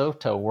Tali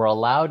Soto were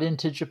allowed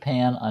into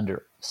Japan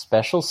under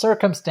special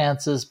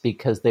circumstances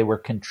because they were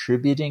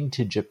contributing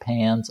to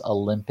Japan's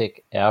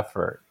Olympic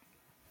effort.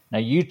 Now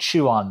you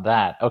chew on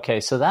that. Okay,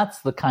 so that's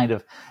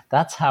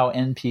how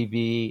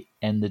NPB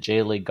and the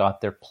J-League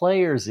got their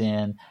players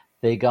in.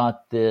 They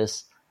got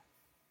this,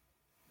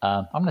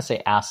 I'm going to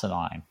say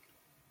asinine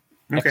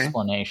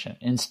explanation.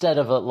 Instead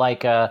of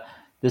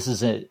this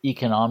is an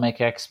economic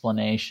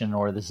explanation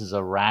or this is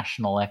a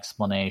rational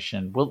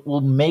explanation.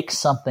 We'll make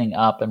something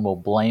up and we'll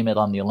blame it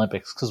on the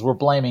Olympics because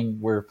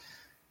we're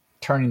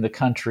turning the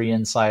country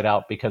inside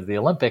out because of the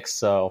Olympics.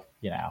 So,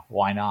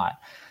 why not?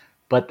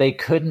 But they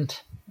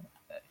couldn't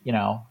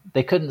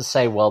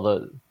say,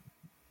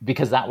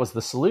 because that was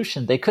the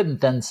solution. They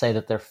couldn't then say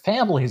that their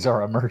families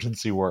are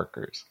emergency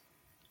workers.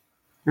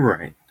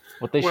 Right.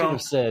 What they should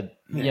have said,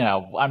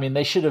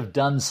 they should have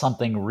done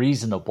something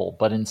reasonable,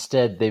 but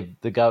instead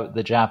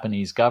the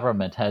Japanese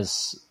government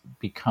has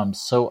become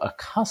so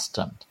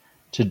accustomed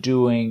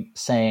to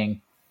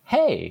saying,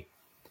 hey,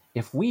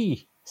 if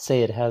we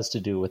say it has to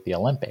do with the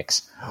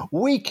Olympics,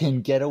 we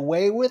can get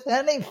away with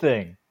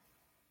anything.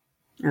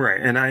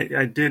 Right. And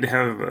I did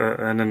have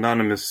an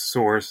anonymous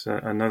source,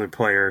 another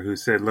player who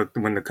said, look,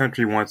 when the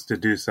country wants to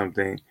do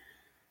something,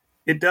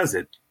 it does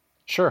it.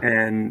 Sure.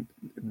 And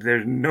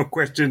there's no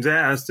questions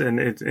asked, and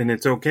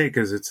it's okay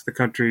because it's the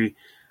country,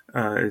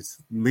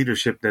 it's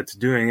leadership that's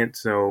doing it,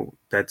 so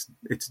it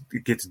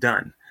gets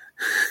done.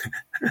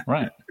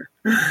 Right.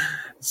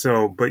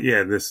 So, but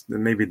yeah,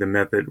 maybe the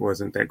method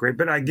wasn't that great.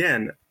 But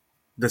again,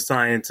 the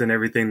science and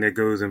everything that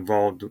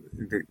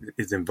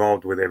is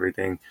involved with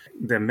everything.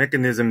 The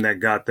mechanism that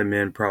got them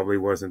in probably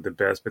wasn't the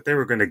best, but they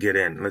were going to get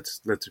in.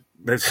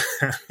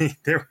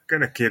 They were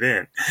going to get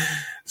in.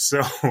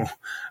 So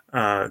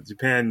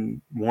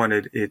Japan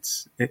wanted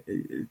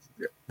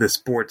the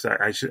sports.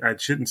 I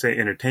shouldn't say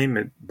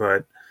entertainment,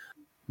 but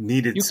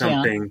needed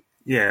something.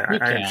 Yeah,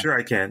 I'm sure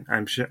I can.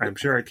 I'm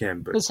sure I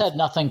can. But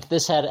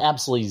this had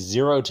absolutely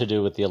zero to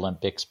do with the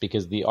Olympics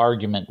because the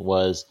argument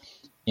was,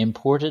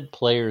 imported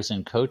players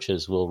and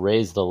coaches will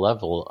raise the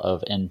level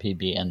of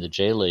NPB and the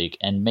J-League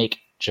and make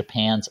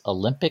Japan's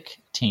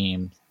Olympic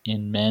team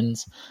in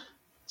men's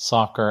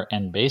soccer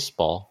and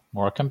baseball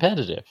more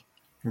competitive.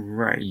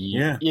 Right.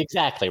 Yeah.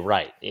 Exactly.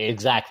 Right.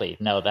 Exactly.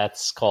 No,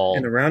 that's called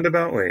in a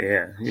roundabout way.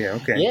 Yeah. Yeah.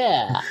 Okay.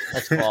 Yeah.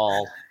 That's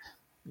called,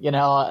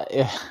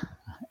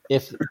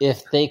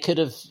 if they could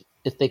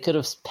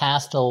have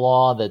passed a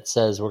law that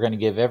says we're going to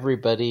give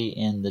everybody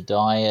in the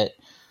diet,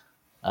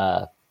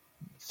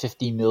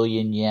 50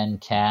 million yen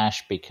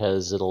cash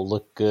because it'll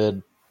look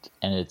good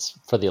and it's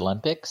for the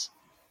Olympics.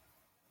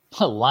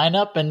 Line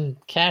up and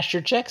cash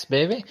your checks,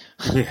 baby.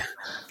 Yeah.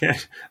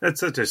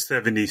 That's such a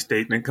 70s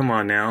statement. Come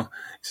on now.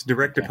 It's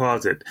direct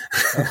deposit.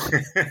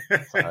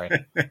 Sorry.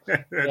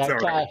 That's all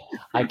right.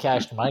 I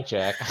cashed my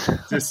check.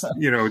 Just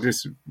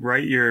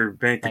write your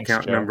bank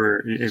account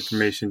number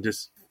information.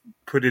 Just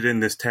put it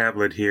in this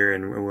tablet here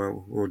and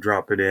we'll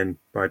drop it in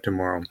by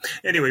tomorrow.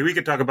 Anyway, we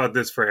could talk about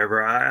this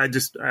forever. I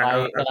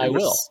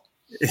will.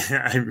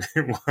 Yeah,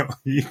 well,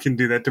 you can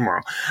do that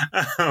tomorrow.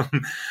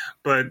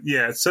 But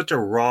yeah, it's such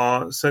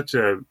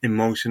a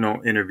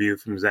emotional interview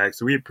from Zach.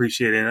 So we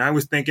appreciate it. And I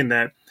was thinking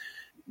that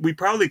we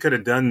probably could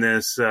have done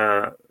this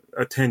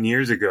 10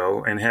 years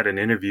ago and had an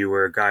interview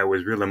where a guy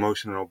was real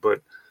emotional.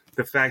 But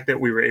the fact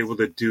that we were able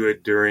to do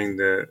it during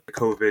the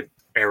COVID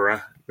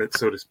era,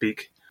 so to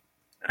speak,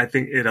 I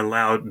think it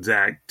allowed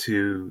Zach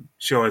to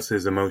show us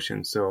his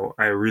emotions. So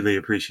I really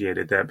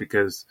appreciated that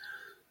because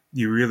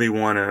you really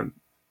want to,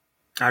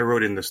 I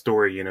wrote in the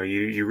story,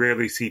 you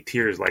rarely see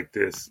tears like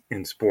this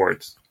in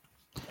sports.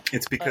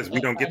 It's because we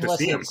don't get to Unless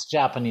see them. it's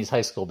Japanese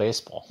high school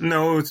baseball.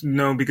 No,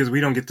 because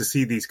we don't get to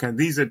see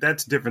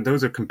that's different.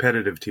 Those are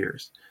competitive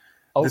tiers.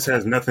 Okay. This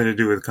has nothing to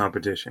do with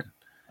competition.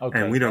 Okay.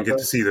 And we don't get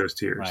to see those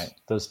tiers. Right.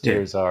 Those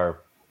tiers are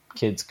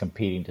kids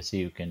competing to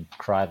see who can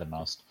cry the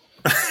most.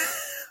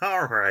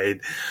 All right.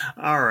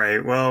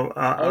 Well,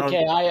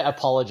 okay, I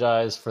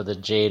apologize for the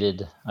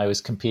jaded. I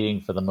was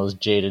competing for the most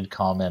jaded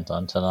comment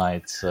on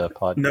tonight's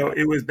podcast. No,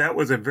 that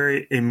was a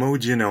very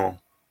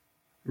emotional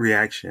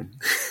reaction.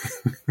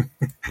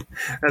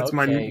 That's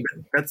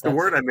the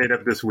word I made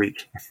up this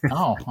week.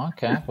 Oh,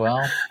 okay.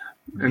 Well,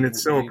 and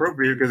it's so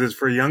appropriate because it's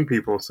for young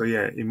people. So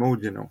yeah,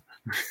 emotional.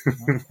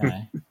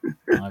 Okay.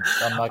 I'm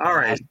not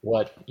going to ask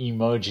what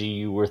emoji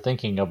you were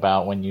thinking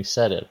about when you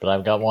said it, but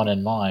I've got one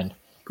in mind.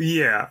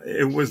 Yeah,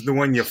 it was the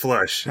one you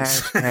flush. You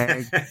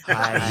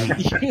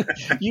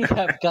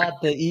have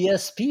got the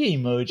ESP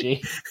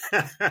emoji.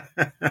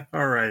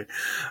 All right.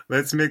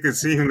 Let's make a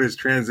seamless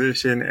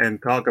transition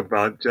and talk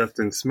about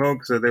Justin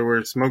Smoak. So there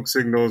were smoke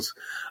signals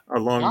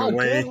along the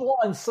way. Good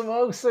one.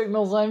 Smoke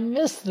signals. I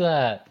missed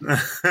that.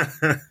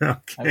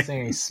 Okay. I was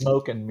thinking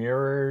smoke and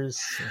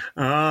mirrors.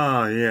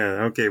 Oh,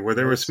 yeah. Okay. Well,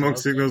 there were smoke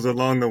signals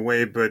along the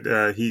way, but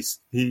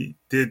he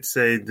did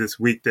say this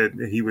week that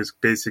he was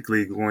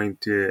basically going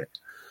to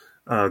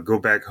go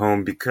back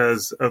home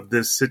because of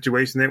this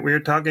situation that we were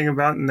talking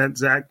about and that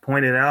Zach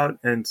pointed out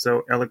and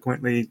so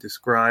eloquently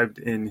described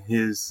in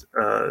his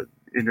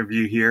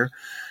interview here,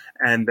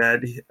 and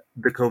that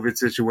the COVID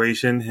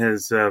situation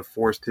has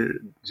forced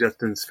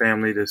Justin's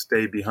family to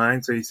stay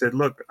behind. So he said,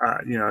 look, I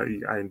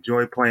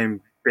enjoy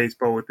playing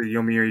baseball with the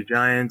Yomiuri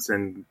Giants,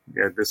 and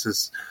this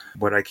is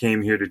what I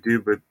came here to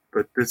do, but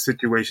this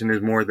situation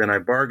is more than I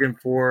bargained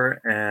for,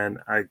 and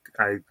I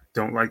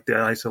don't like the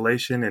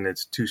isolation, and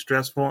it's too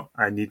stressful.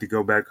 I need to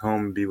go back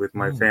home and be with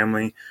my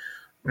family.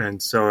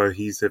 And so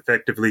he's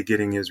effectively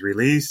getting his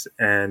release,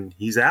 and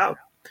he's out.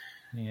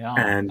 Yeah,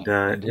 and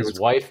his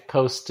wife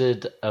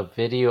posted a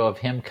video of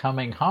him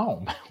coming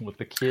home with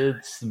the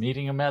kids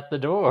meeting him at the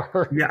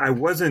door. Yeah, I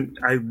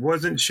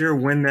wasn't sure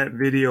when that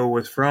video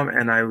was from,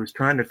 and I was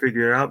trying to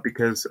figure it out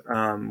because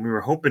we were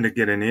hoping to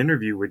get an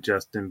interview with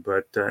Justin,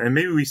 but and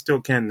maybe we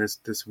still can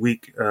this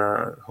week.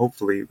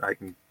 Hopefully, I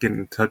can get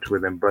in touch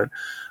with him. But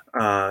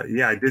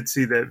yeah, I did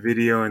see that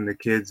video and the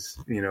kids,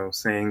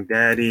 saying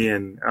 "Daddy,"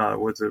 and it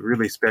was a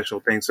really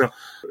special thing. So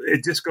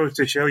it just goes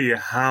to show you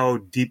how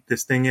deep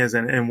this thing is,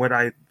 and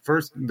what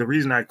the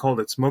reason I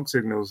called it smoke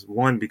signals,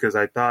 one, because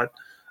I thought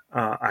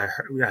I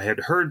had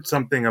heard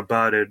something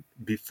about it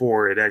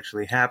before it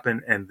actually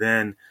happened, and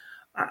then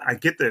I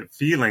get the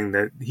feeling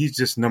that he's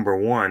just number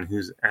one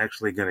who's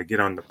actually going to get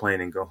on the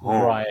plane and go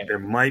home. Right. There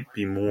might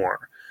be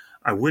more.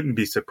 I wouldn't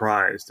be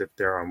surprised if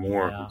there are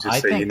more who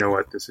just say, you know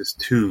what, this is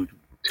too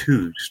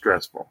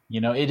stressful.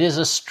 It is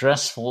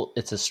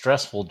it's a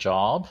stressful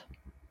job.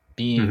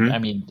 I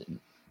mean,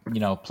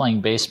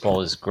 playing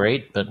baseball is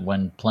great, but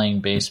when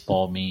playing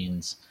baseball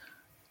means,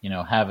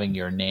 having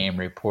your name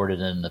reported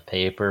in the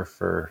paper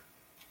for,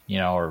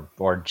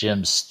 or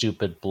Jim's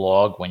stupid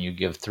blog when you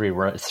give three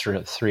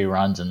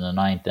runs in the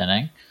ninth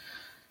inning.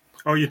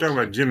 Oh, you're talking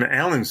about Jim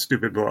Allen's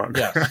stupid blog.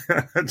 Yes.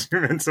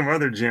 Jim and some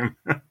other Jim.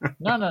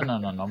 No,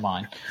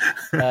 mine.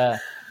 But,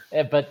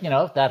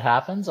 if that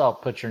happens, I'll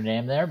put your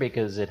name there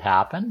because it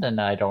happened, and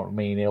I don't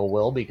mean ill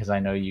will because I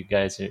know you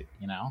guys are,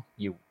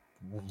 you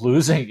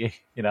losing,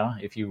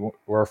 if you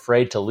were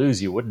afraid to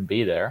lose, you wouldn't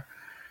be there.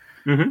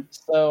 Mm-hmm.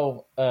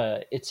 So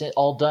it's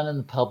all done in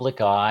the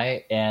public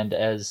eye, and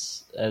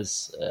as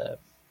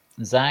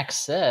Zach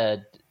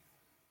said,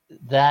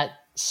 that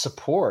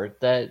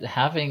support, that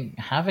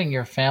having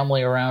your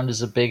family around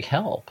is a big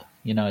help.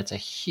 It's a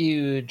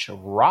huge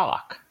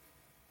rock.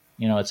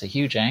 It's a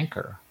huge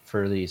anchor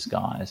for these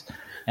guys,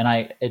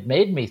 and it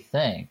made me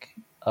think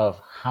of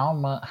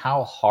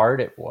how hard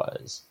it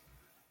was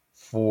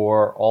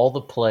for all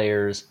the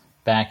players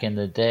back in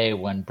the day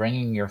when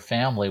bringing your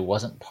family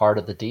wasn't part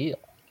of the deal.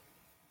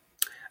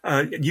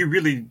 You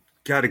really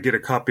got to get a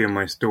copy of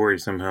my story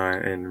somehow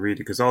and read it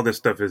because all this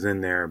stuff is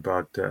in there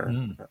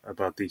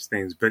about these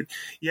things. But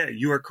yeah,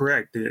 you are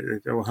correct,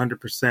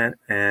 100%.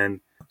 And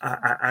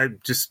I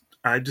just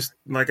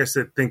like I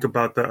said, think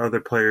about the other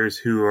players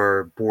who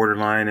are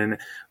borderline, and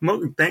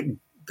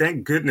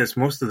thank goodness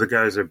most of the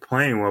guys are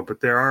playing well.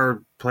 But there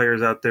are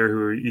players out there who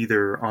are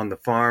either on the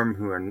farm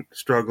who are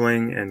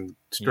struggling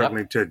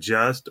to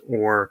adjust,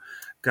 or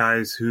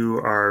guys who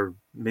are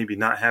maybe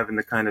not having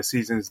the kind of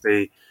seasons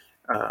they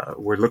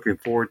we're looking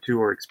forward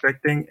to or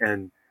expecting.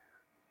 And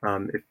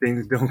if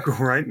things don't go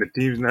right and the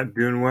team's not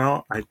doing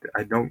well,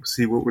 I don't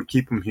see what would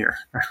keep them here.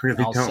 I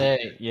really don't.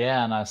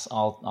 And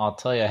I'll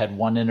tell you, I had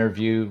one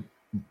interview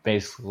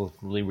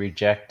basically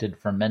rejected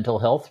for mental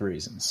health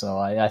reasons. So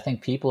I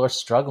think people are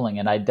struggling,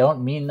 and I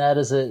don't mean that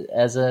as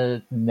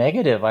a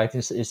negative.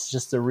 It's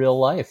just a real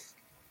life.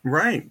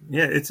 Right.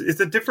 Yeah. It's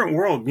a different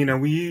world.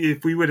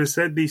 If we would have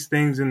said these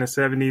things in the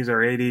 70s or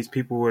 80s,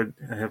 people would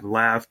have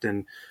laughed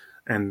and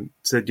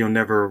said, you'll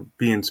never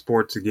be in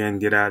sports again.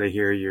 Get out of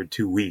here. You're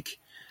too weak.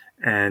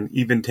 And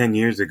even 10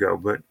 years ago,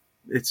 but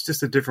it's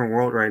just a different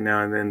world right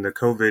now. And then the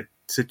COVID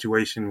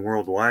situation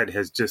worldwide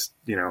has just,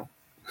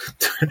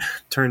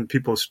 turned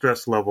people's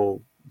stress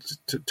level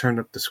to turn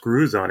up the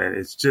screws on it.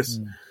 It's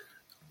just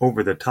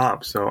over the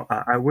top. So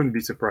I wouldn't be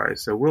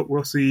surprised. So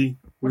we'll see.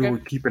 We will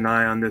keep an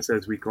eye on this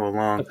as we go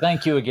along. But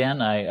thank you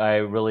again. I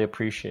really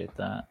appreciate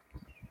that.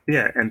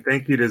 Yeah, and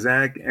thank you to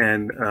Zach.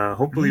 And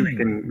hopefully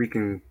we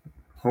can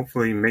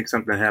hopefully make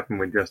something happen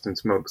with Justin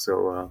Smoak.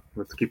 So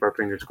let's keep our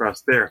fingers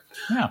crossed there.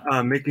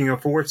 Yeah. Making a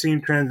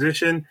 4-team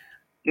transition,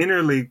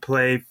 Interleague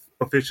play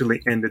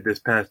officially ended this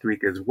past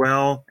week as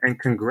well. And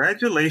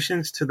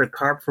congratulations to the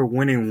Carp for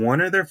winning one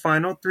of their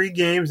final 3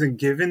 games and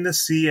giving the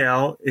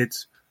CL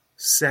its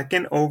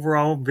second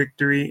overall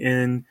victory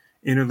in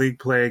Interleague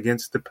play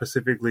against the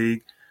Pacific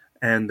League.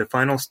 And the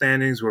final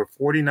standings were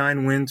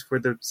 49 wins for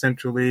the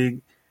Central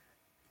League,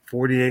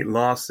 48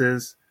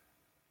 losses,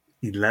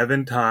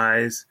 11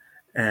 ties.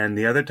 And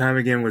the other time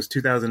again was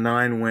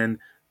 2009 when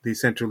the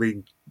Central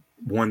League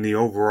won the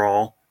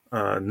overall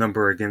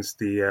number against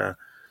the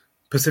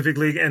Pacific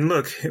League. And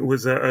look, it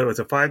was a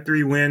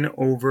 5-3 win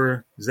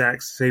over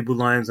Zach's Seibu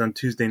Lions on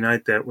Tuesday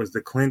night. That was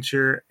the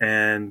clincher,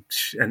 and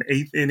an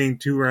 8th inning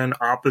 2-run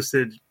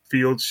opposite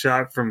field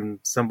shot from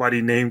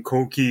somebody named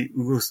Koki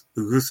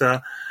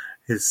Ugusa.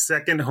 His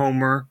second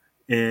homer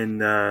in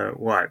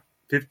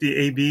 50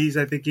 ABs,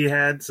 I think he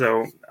had.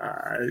 So,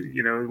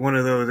 one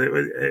of those. It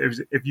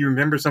was, if you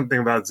remember something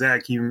about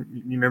Zach, you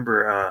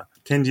remember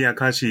Kenji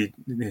Akashi.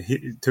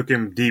 He took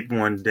him deep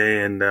one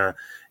day, and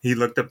he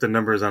looked up the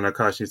numbers on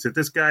Akashi. He said,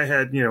 this guy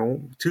had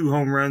 2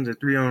 home runs or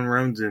 3 home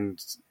runs and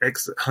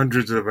X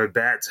hundreds of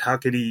at-bats. How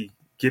could he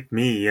get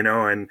me?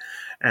 And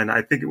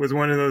I think it was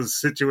one of those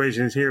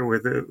situations here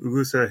with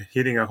Ugusa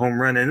hitting a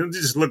home run, and it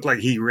just looked like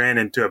he ran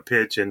into a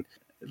pitch. And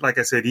like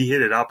I said, he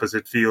hit it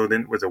opposite field,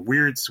 and it was a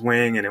weird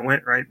swing, and it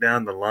went right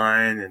down the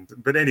line.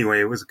 But anyway,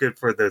 it was good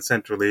for the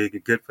Central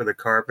League, good for the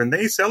Carp, and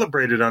they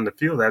celebrated on the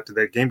field after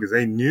that game because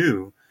they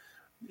knew,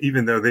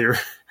 even though their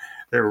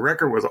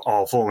record was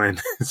awful in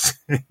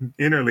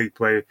interleague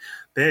play,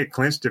 they had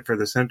clinched it for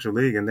the Central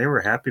League, and they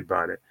were happy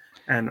about it.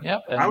 And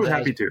I was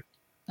happy too.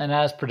 And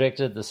as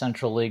predicted, the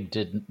Central League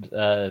did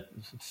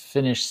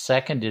finish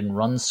second in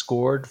runs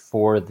scored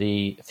for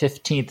the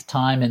 15th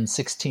time in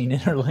 16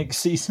 interleague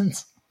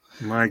seasons.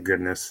 My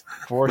goodness.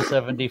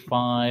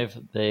 475.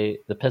 The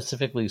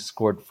Pacific League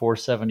scored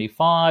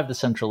 475. The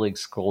Central League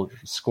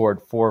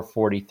scored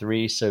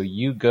 443. So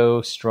you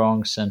go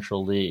strong,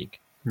 Central League.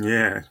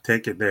 Yeah,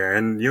 take it there.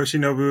 And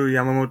Yoshinobu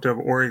Yamamoto of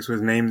Oryx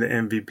was named the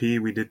MVP.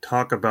 We did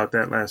talk about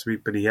that last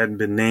week, but he hadn't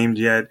been named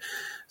yet.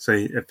 So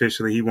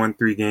he won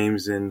 3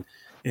 games in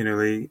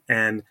Interleague.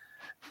 And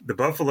the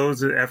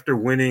Buffaloes, after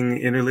winning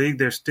Interleague,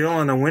 they're still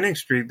on a winning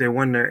streak. They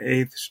won their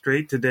 8th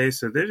straight today.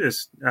 So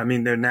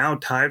they're now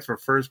tied for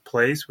first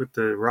place with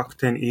the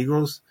Rakuten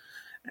Eagles.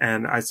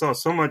 And I saw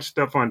so much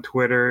stuff on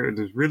Twitter. It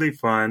was really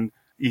fun.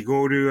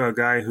 Igoru, a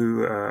guy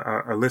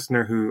a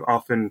listener who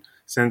often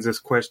sends us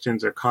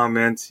questions or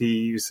comments,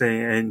 he was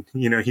saying,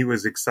 and, he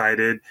was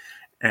excited.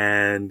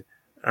 And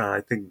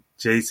I think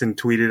Jason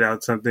tweeted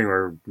out something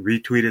or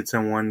retweeted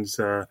someone's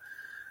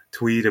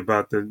tweet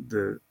about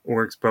the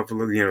Oryx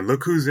Buffalo,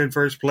 look who's in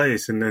first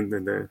place. And then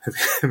the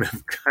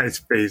guy's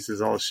face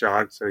is all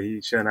shocked. So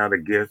he sent out a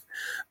GIF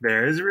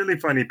there. It's really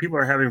funny. People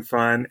are having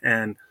fun.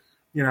 And,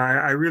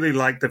 I really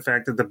like the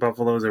fact that the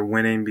Buffaloes are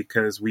winning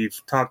because we've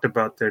talked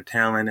about their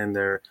talent and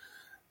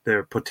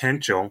their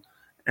potential,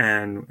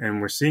 and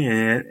we're seeing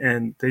it,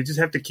 and they just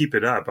have to keep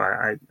it up.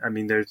 I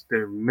mean,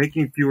 they're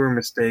making fewer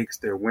mistakes.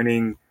 They're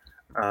winning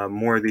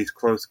more of these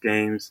close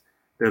games.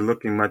 They're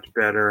looking much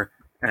better.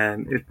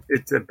 And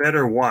it's a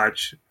better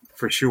watch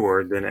for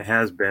sure than it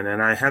has been.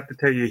 And I have to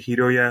tell you,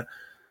 Hiroya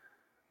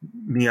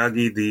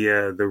Miyagi,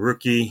 the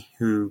rookie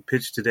who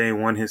pitched today,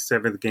 won his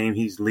 7th game.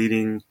 He's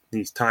leading.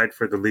 He's tied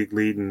for the league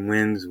lead in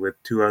wins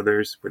with 2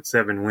 others with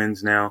 7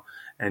 wins now.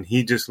 And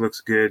he just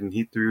looks good. And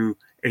he threw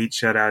 8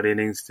 shutout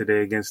innings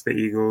today against the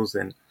Eagles.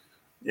 And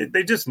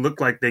they just look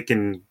like they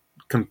can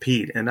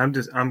compete. And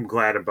I'm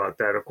glad about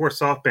that. Of course,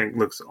 SoftBank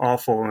looks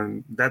awful.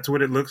 And that's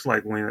what it looks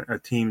like when a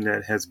team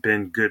that has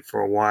been good for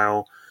a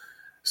while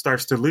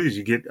starts to lose.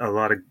 You get a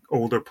lot of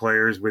older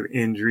players with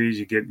injuries.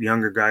 You get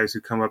younger guys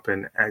who come up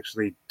and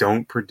actually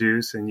don't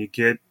produce, and you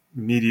get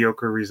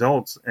mediocre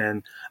results.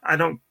 And I'm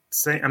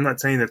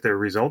not saying that their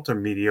results are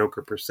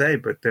mediocre per se,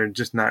 but they're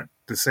just not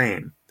the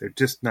same. They're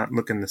just not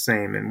looking the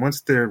same. And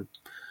once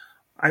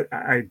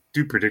I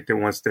do predict that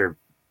once their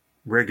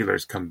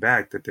regulars come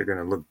back, that they're going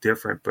to look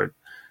different, but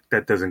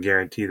that doesn't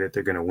guarantee that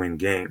they're going to win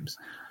games.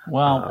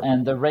 Well,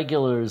 and the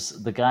regulars,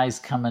 the guys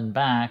coming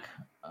back,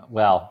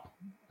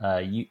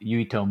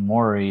 Yuito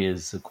Mori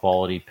is a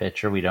quality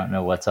pitcher. We don't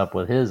know what's up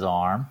with his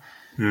arm.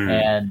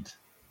 And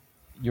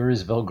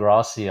Yurisville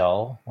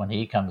Graciel, when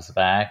he comes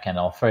back, and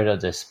Alfredo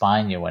De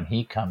Spagna, when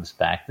he comes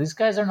back. These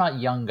guys are not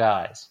young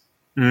guys.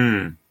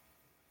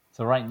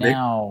 So right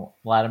now,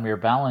 Vladimir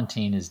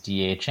Valentin is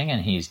DHing,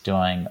 and he's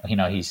doing,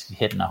 he's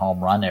hitting a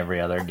home run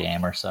every other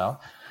game or so.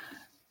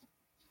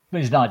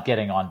 But he's not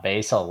getting on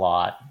base a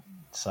lot.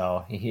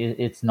 So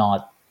it's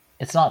not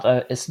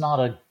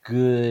a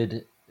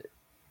good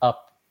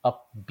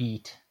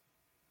upbeat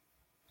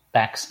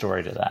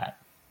backstory to that.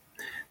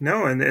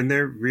 No, and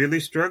they're really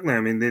struggling.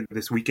 I mean,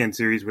 this weekend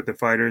series with the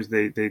Fighters,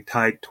 they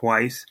tied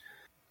twice,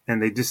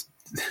 and they just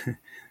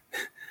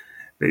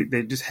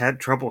they just had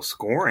trouble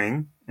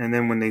scoring. And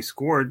then when they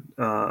scored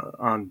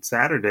on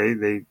Saturday,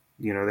 they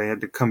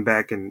had to come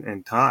back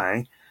and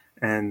tie,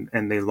 and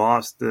they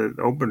lost the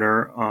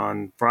opener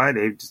on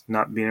Friday, just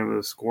not being able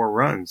to score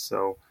runs.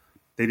 So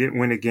they didn't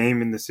win a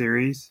game in the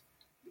series,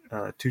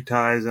 2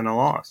 ties and a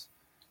loss.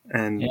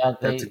 And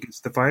that's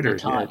against the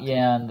Fighters.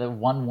 And the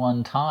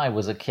 1-1 tie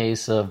was a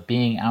case of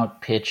being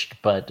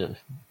outpitched, but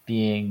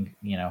being,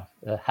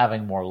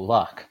 having more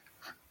luck.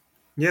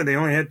 Yeah, they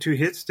only had 2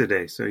 hits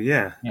today, so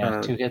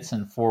 2 hits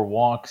and 4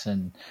 walks,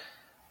 and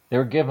they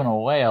were giving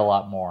away a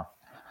lot more.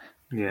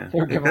 Yeah, they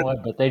were giving away,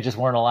 but they just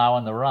weren't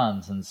allowing the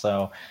runs, and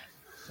so.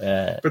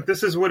 But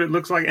this is what it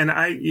looks like, and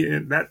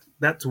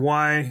that's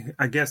why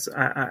I guess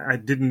I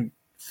didn't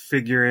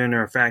figure in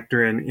or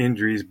factor in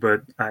injuries,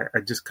 but I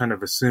just kind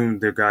of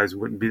assumed their guys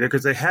wouldn't be there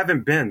because they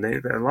haven't been.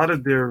 A lot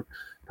of their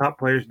top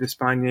players,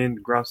 Despaigne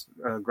and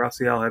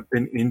Graciel, have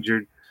been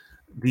injured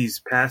these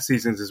past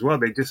seasons as well.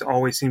 They just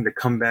always seem to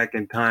come back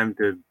in time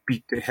to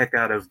beat the heck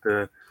out of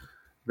the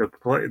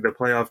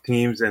playoff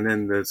teams and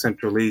then the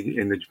Central League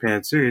in the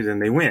Japan Series,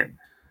 and they win.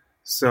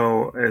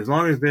 So as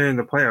long as they're in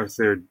the playoffs,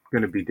 they're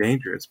going to be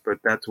dangerous. But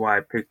that's why I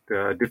picked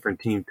a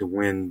different team to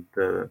win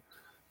the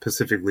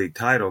Pacific League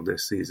title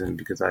this season,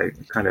 because I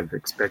kind of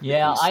expected.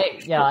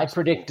 I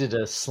predicted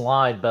a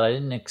slide, but I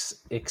didn't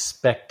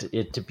expect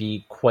it to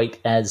be quite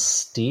as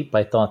steep.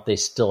 I thought they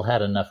still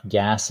had enough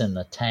gas in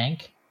the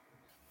tank,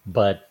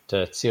 but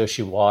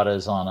Tsuyoshi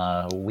Wada's on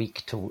a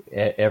week to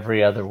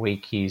every other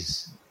week.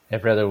 He's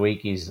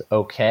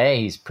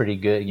okay. He's pretty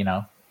good.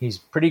 He's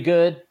pretty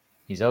good.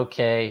 He's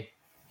okay.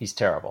 He's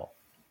terrible.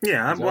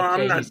 Yeah, I'm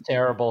not. He's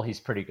terrible. He's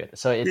pretty good.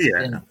 So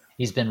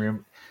he's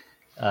been.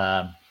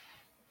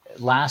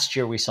 Last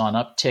year we saw an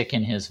uptick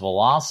in his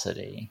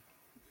velocity,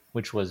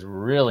 which was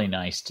really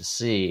nice to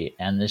see.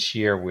 And this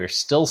year we're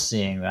still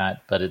seeing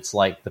that, but it's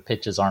like the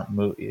pitches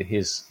aren't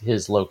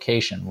his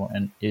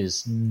location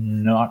is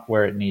not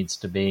where it needs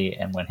to be.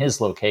 And when his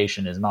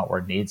location is not where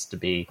it needs to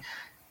be,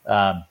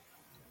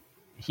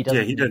 he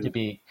doesn't need to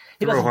be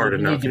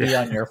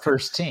on your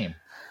first team.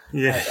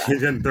 Yeah, he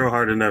doesn't throw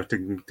hard enough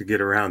to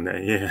get around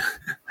that. Yeah.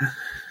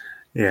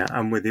 Yeah,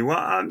 I'm with you. Well,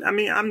 I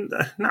mean, I'm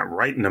not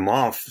writing them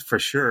off for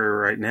sure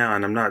right now,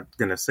 and I'm not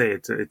going to say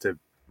it's a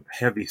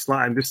heavy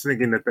slide. I'm just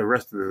thinking that the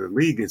rest of the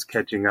league is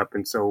catching up,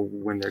 and so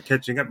when they're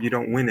catching up, you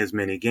don't win as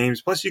many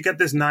games. Plus, you got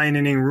this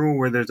 9-inning rule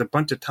where there's a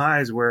bunch of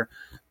ties where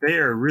they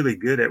are really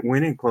good at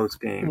winning close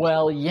games.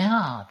 Well,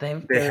 yeah, they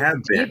have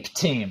a deep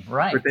team,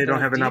 right? But they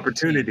don't have an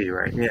opportunity,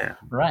 right? Yeah,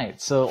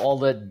 right. So all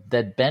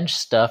that bench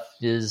stuff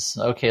is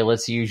okay.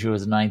 Let's use you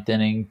as a 9th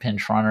inning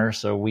pinch runner,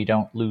 so we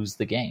don't lose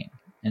the game.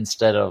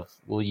 Instead of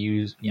we'll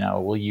use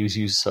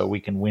you so we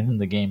can win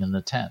the game in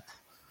the 10th.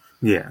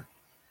 Yeah,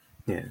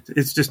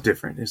 it's just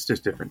different.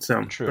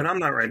 So, true. But I'm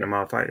not writing them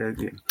off. All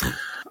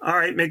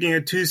right, making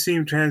a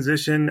 2-seam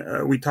transition.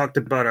 We talked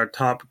about our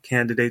top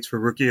candidates for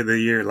Rookie of the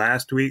Year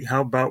last week.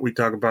 How about we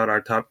talk about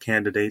our top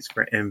candidates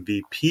for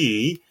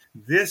MVP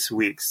this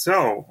week?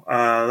 So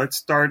let's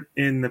start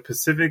in the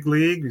Pacific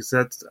League, because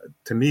that's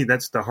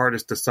the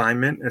hardest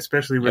assignment,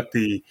 especially with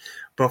the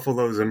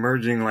Buffaloes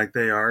emerging like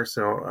they are.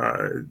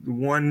 So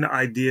one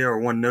idea or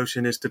one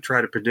notion is to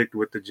try to predict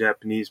what the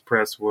Japanese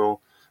press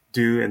will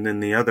do, and then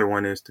the other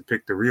one is to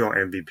pick the real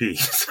MVP.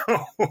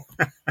 So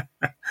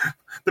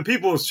the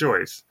people's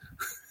choice.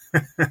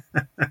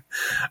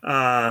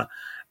 I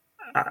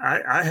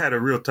had a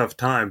real tough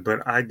time,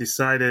 but I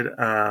decided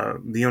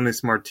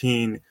Leonis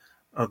Martin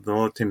of the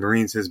Lotte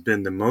Marines has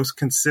been the most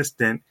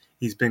consistent.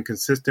 He's been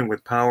consistent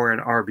with power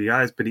and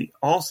RBIs, but he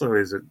also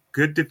is a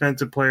good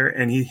defensive player,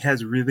 and he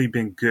has really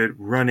been good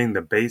running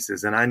the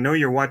bases. And I know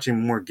you're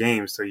watching more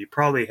games, so you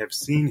probably have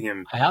seen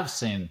him. I have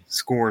seen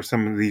score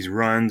some of these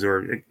runs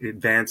or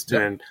advance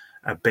to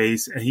a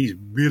base, and he's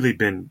really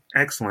been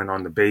excellent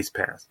on the base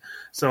pass.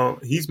 So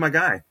he's my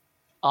guy.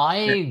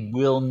 I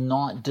will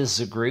not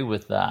disagree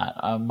with that.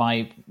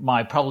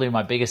 Probably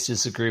my biggest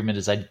disagreement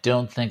is I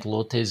don't think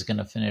Lotte is going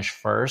to finish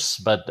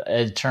first. But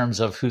in terms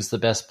of who's the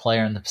best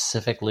player in the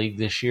Pacific League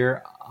this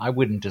year, I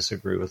wouldn't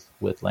disagree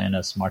with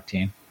Leonis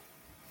Martin.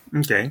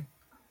 Okay,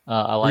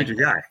 I like who's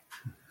your guy?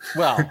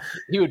 Well,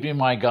 he would be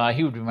my guy.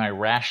 He would be my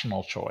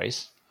rational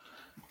choice.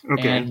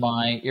 Okay, and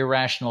my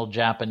irrational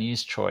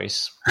Japanese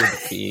choice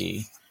would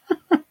be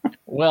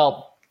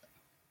well,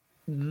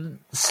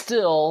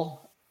 still.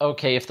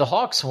 Okay, if the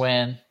Hawks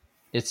win,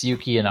 it's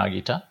Yuki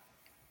Yanagita.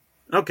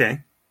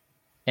 Okay.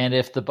 And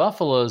if the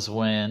Buffaloes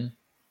win,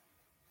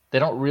 they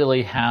don't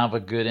really have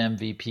a good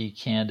MVP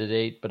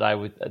candidate, but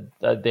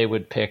they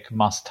would pick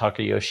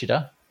Masataka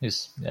Yoshida,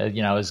 who's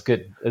as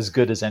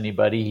good as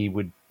anybody.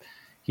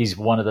 He's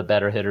one of the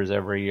better hitters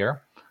every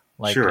year,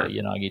 like sure.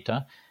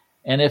 Yanagita.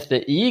 And if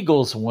the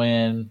Eagles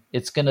win,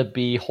 it's going to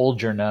be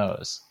hold your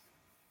nose.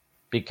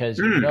 Because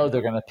they're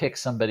going to pick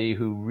somebody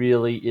who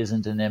really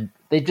isn't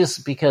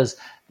because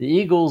the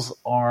Eagles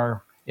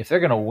are if they're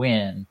going to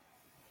win,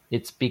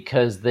 it's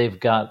because they've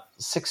got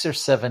 6 or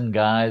 7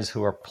 guys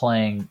who are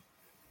playing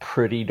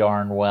pretty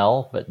darn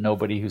well, but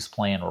nobody who's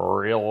playing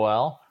real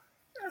well.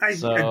 I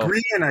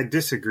agree and I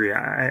disagree.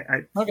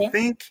 I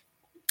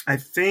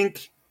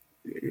think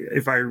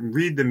if I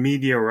read the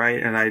media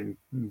right, and I'm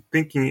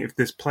thinking if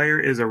this player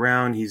is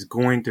around, he's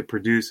going to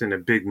produce in a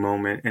big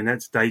moment, and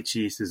that's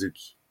Daichi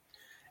Suzuki.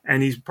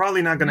 And he's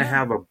probably not going to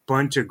have a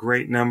bunch of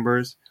great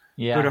numbers,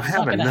 but he'll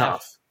have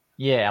enough.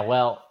 He'll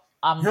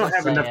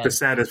have enough to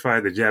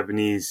satisfy the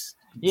Japanese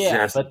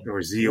zest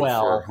or zeal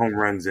for home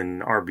runs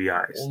and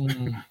RBIs.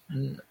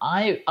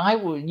 I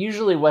would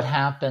usually what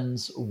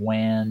happens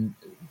when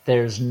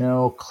there's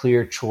no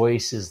clear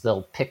choice is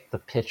they'll pick the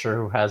pitcher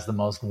who has the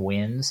most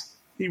wins.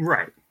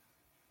 Right.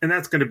 And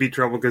that's going to be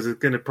trouble because it's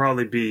going to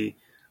probably be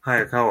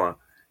Hayakawa.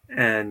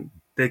 And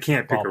they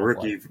can't pick a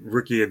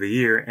rookie of the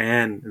year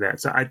and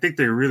that. So I think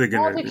they're really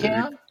going to. They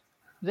can.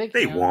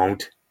 They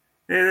won't.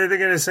 They're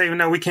going to say,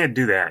 no, we can't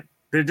do that.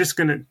 They're just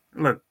going to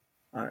look.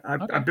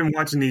 I've been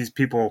watching these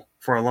people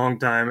for a long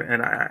time,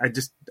 and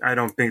I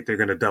don't think they're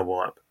going to double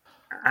up.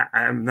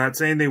 I'm not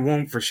saying they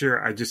won't for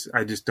sure. I just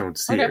don't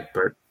see it.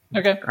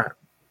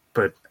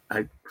 But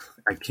I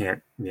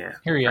can't. Yeah,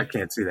 I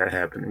can't see that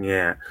happening.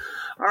 Yeah.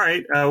 All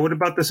right. What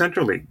about the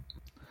Central League?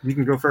 You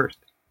can go first.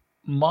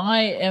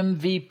 My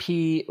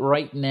MVP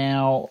right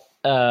now.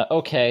 My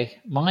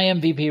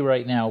MVP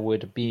right now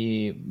would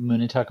be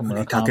Munetaka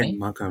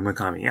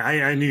Murakami. Yeah,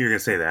 I knew you were going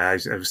to say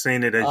that. I was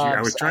saying it as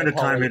I was trying to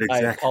time it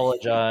exactly.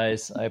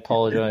 I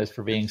apologize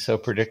for being so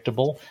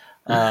predictable.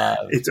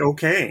 It's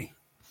okay.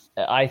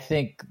 I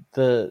think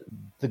the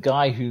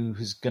guy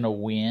who's going to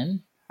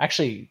win,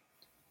 actually,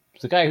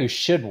 the guy who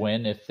should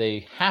win if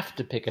they have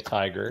to pick a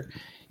Tiger.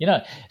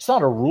 It's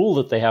not a rule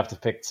that they have to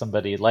pick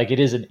somebody like it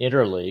is in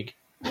Interleague.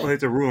 Well,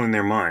 it's a rule in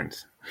their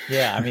minds.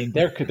 Yeah, I mean,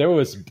 there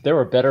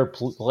were better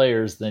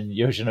players than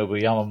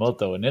Yoshinobu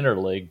Yamamoto in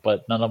Interleague,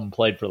 but none of them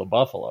played for the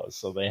Buffaloes,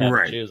 so they had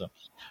to choose him.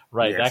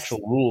 Right, yes. The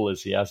actual rule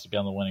is he has to be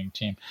on the winning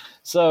team.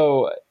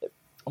 So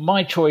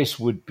my choice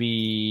would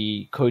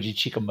be Koji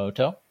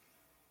Chikamoto,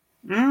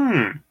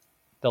 the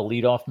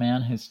leadoff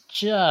man, who's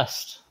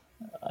just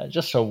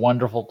a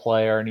wonderful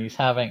player, and he's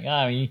having.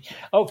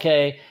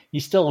 He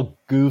still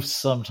goofs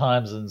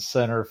sometimes in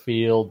center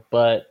field,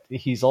 but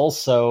he's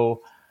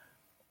also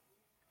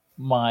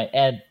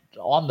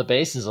on the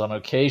bases on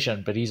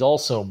occasion, but he's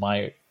also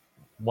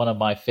one of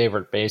my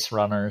favorite base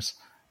runners,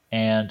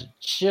 and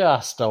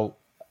just a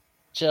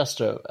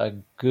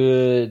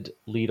good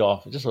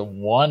leadoff, just a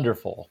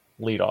wonderful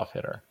leadoff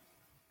hitter.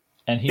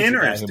 And he's the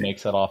guy who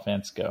makes that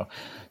offense go.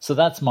 So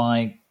that's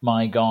my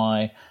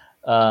guy.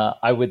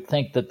 I would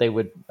think that they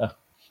would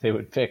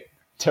pick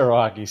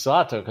Teruaki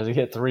Sato because he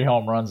hit 3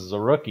 home runs as a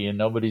rookie, and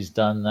nobody's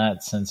done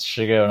that since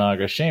Shigeo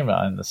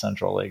Nagashima in the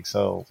Central League.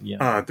 So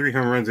 3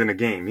 home runs in a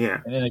game,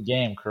 yeah. In a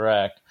game,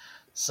 correct.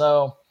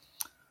 So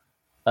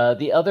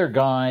the other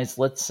guys,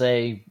 let's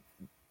say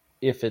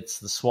if it's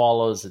the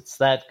Swallows, it's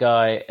that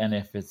guy, and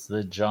if it's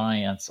the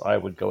Giants, I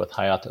would go with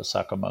Hayato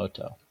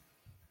Sakamoto.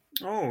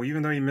 Oh,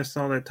 even though you missed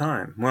all that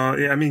time. Well,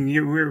 yeah, I mean,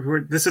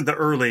 this is the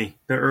early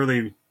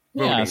voting,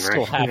 yeah,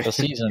 still right? half a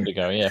season to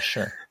go. Yeah,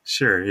 sure.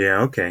 Sure,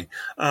 yeah, okay.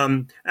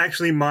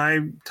 Actually, my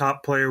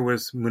top player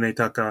was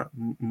Munetaka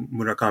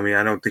Murakami.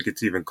 I don't think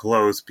it's even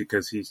close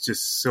because he's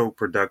just so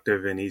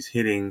productive and he's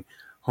hitting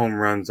home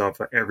runs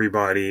off of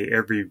everybody,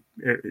 every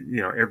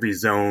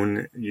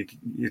zone.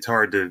 It's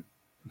hard to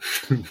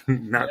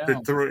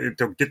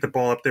to get the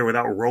ball up there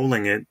without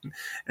rolling it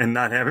and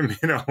not have him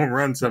hit a home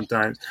run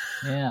sometimes.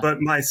 Yeah.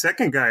 But my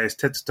second guy is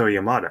Tetsuto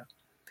Yamada,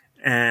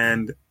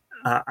 and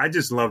I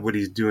just love what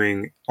he's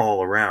doing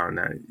all around.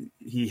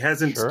 He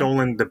hasn't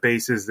stolen the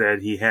bases that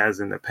he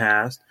has in the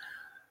past,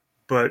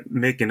 but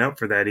making up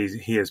for that,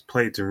 he has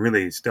played some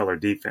really stellar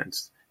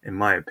defense, in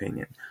my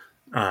opinion.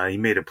 He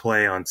made a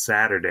play on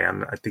Saturday.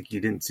 I think you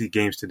didn't see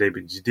games today,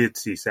 but you did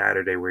see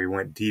Saturday where he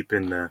went deep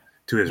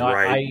to his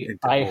right.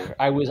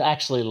 I was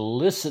actually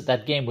listening.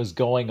 That game was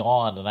going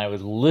on, and I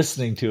was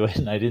listening to it,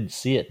 and I didn't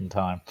see it in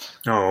time.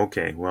 Oh,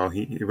 okay. Well,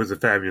 it was a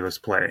fabulous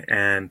play,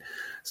 and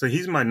so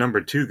he's my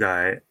number 2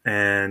 guy,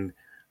 and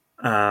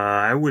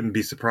I wouldn't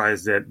be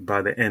surprised that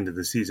by the end of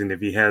the season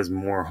if he has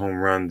more home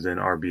runs and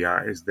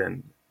RBIs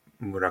than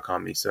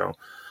Murakami. So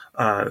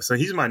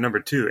he's my number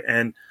 2.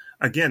 And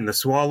again, the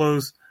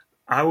Swallows,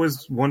 I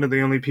was one of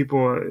the only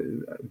people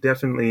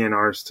definitely in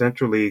our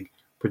Central League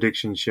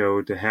prediction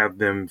show to have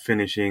them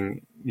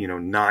finishing,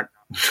 not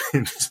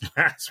in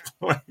last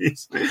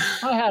place.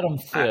 I had them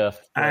 5th.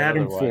 I had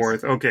them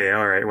 4th. Okay,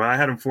 all right. Well, I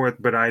had them 4th,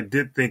 but I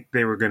did think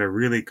they were going to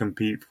really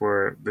compete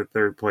for the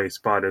 3rd place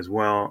spot as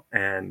well,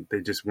 and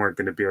they just weren't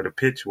going to be able to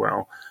pitch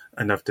well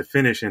enough to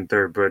finish in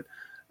 3rd.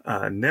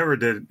 But never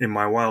did in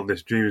my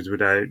wildest dreams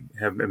would I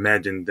have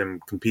imagined them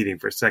competing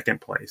for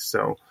 2nd place.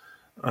 So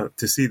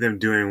to see them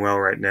doing well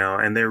right now,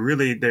 and they're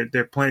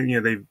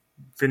playing. They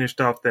finished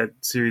off that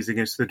series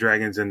against the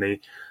Dragons, and they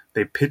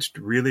pitched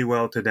really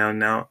well to down.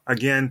 Now,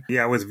 again,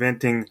 I was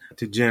venting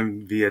to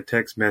Jim via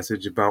text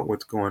message about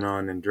what's going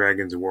on in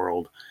Dragons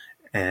world,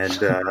 and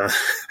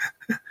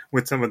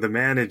with some of the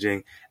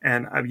managing.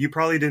 And you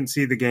probably didn't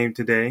see the game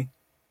today,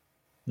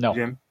 No.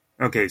 Jim?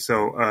 Okay,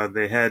 so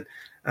they had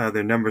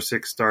their number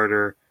 6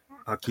 starter,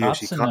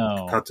 Kiyoshi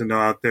Katsuno,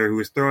 out there, who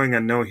was throwing a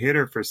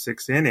no-hitter for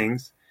 6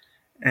 innings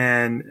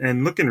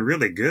and looking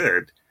really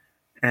good.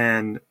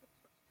 And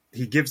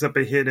he gives up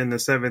a hit in the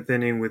 7th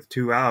inning with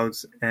 2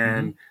 outs,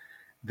 and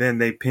then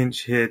they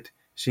pinch hit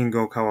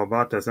Shingo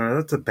Kawabata. So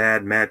that's a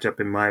bad matchup,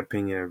 in my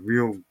opinion. A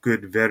real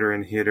good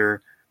veteran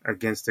hitter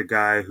against a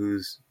guy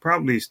who's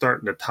probably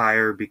starting to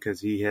tire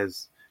because he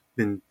has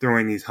been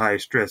throwing these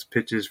high-stress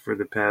pitches for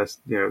the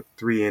past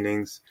 3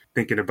 innings,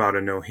 thinking about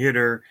a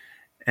no-hitter.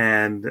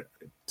 And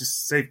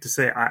just safe to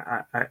say,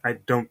 I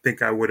don't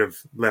think I would have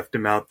left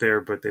him out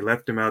there, but they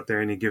left him out there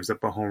and he gives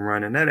up a home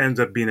run, and that ends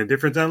up being a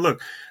difference. And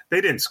look,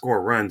 they didn't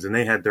score runs, and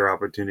they had their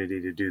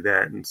opportunity to do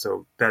that, and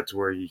so that's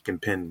where you can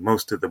pin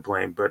most of the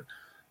blame. But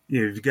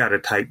you've got a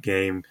tight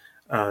game.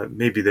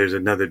 Maybe there's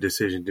another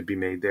decision to be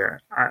made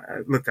there.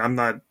 Look, I'm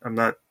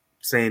not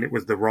saying it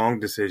was the wrong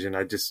decision.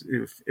 I just,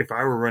 if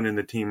I were running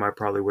the team, I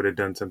probably would have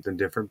done something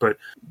different. But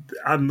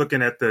I'm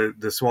looking at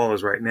the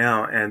Swallows right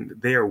now, and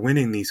they are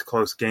winning these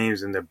close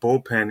games, and the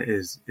bullpen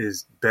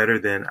is better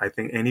than I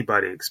think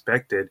anybody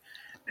expected.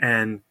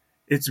 And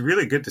it's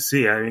really good to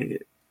see. I mean,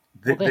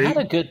 they had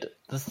a good,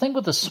 the thing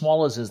with the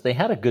Swallows is they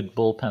had a good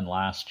bullpen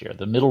last year.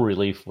 The middle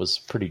relief was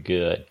pretty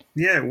good.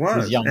 Yeah, it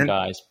was. These young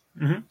guys.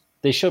 Mm-hmm.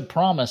 They showed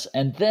promise.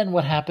 And then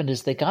what happened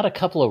is they got a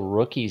couple of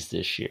rookies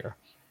this year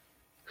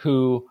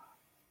who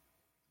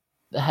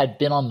had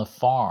been on the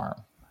farm,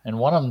 and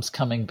one of them's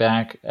coming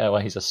back. Well,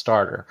 he's a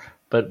starter,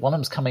 but one of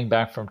them's coming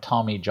back from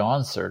Tommy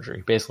John surgery.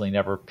 He basically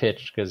never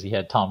pitched because he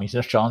had Tommy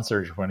John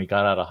surgery when he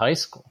got out of high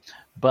school.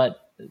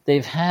 But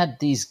they've had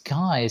these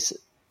guys.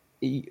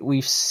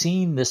 We've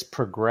seen this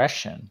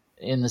progression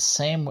in the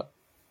same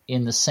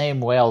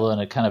way, although in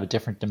a kind of a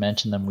different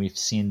dimension than we've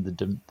seen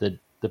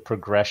the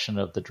progression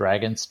of the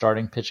Dragons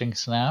starting pitching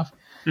staff.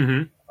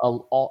 Mm-hmm.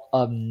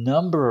 A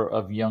number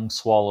of young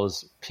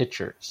Swallows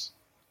pitchers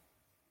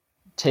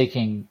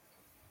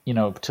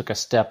took a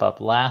step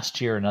up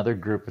last year, another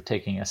group of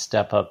taking a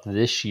step up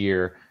this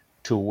year,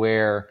 to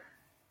where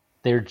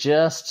they're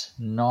just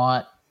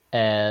not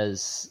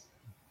as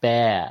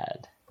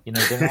bad.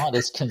 They're not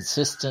as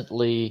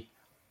consistently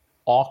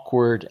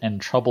awkward and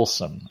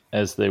troublesome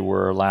as they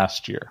were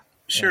last year.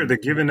 Sure, they're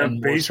giving up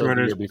base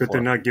runners, but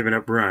they're not giving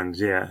up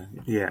runs. Yeah.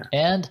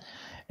 And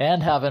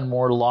having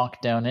more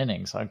lockdown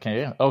innings.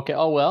 Okay.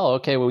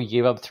 Well, we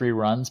gave up 3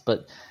 runs,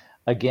 but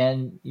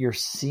again, you're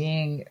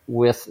seeing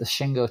with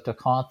Shingo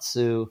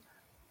Takatsu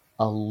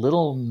a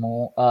little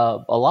more,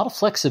 a lot of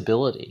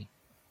flexibility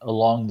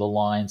along the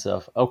lines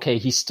of, okay,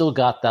 he's still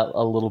got that,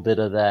 a little bit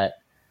of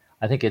that.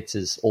 I think it's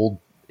the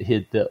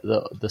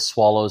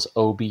Swallows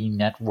OB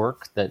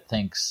network that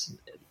thinks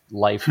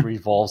life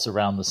revolves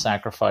around the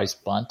sacrifice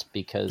bunt,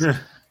 because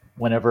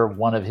whenever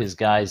one of his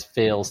guys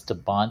fails to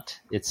bunt,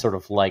 it's sort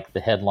of like the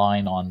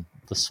headline on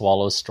the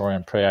Swallows story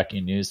on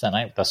Proyaku News that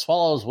night. The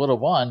Swallows would have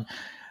won.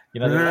 They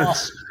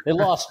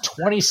lost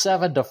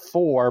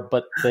 27-4,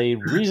 but the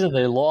reason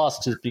they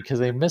lost is because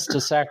they missed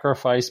a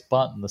sacrifice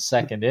bunt in the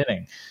 2nd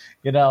inning.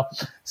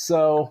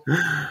 So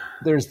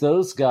there's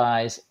those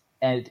guys,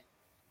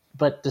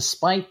 but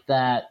despite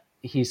that,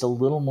 he's a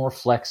little more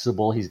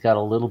flexible. He's got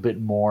a little bit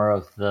more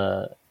of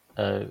the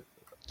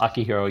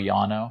Akihiro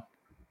Yano.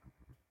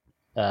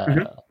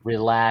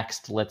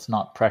 Relaxed. Let's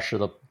not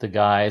pressure the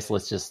guys.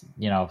 Let's just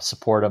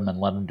support them and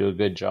let them do a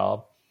good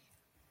job.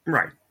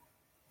 Right.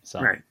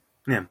 Right.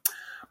 Yeah.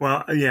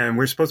 Well, yeah, and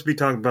we're supposed to be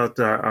talking about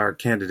our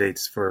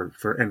candidates for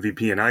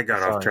MVP, and I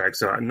got off track.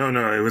 So no,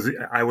 I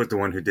was the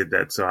one who did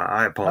that. So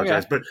I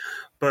apologize. Okay.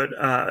 But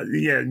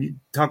you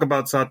talk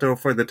about Sato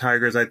for the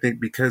Tigers. I think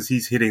because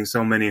he's hitting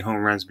so many home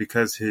runs,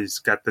 because he's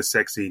got the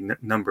sexy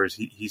numbers,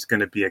 he's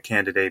going to be a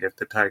candidate if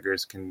the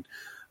Tigers can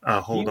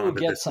hold on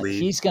to this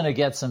lead. He's going to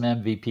get some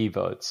MVP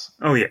votes.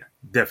 Oh yeah,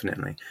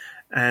 definitely.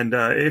 And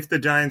if the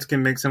Giants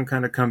can make some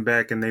kind of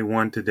comeback, and they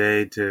won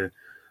today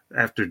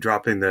after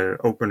dropping the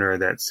opener of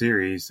that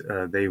series,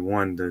 they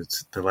won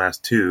the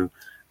last 2,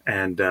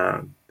 and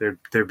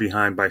they're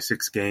behind by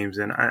 6 games.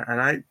 And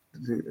I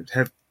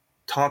have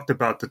talked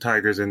about the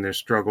Tigers and their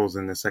struggles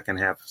in the second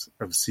half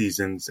of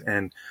seasons,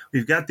 and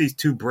we've got these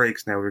 2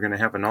 breaks now. We're going to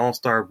have an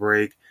All-Star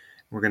break,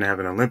 we're going to have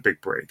an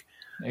Olympic break.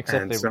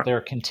 Except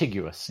they're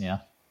contiguous,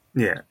 yeah.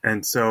 Yeah,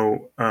 and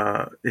so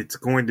it's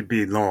going to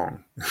be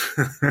long.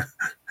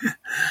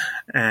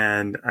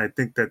 And I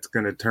think that's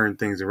going to turn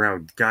things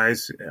around.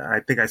 Guys,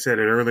 I think I said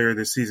it earlier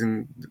this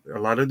season, a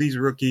lot of these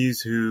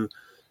rookies who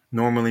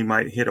normally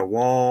might hit a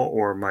wall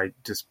or might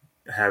just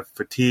have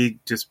fatigue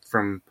just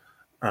from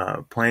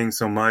playing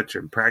so much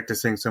and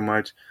practicing so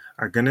much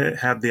are going to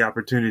have the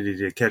opportunity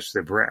to catch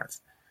their breath.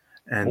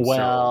 And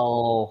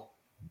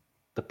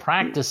the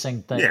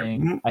practicing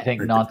thing, I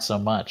think not so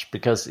much,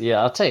 because,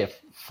 I'll tell you,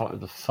 one of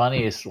the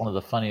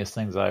funniest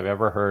things I've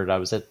ever heard. I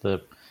was at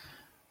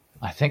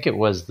I think it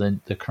was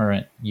the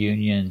current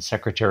union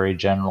secretary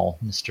general,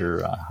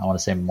 Mr. I want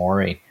to say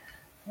Mori.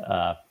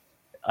 I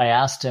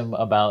asked him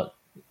about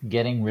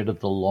getting rid of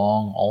the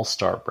long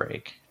All-Star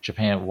break.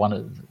 Japan, one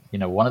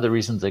of the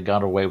reasons they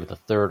got away with the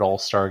third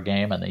All-Star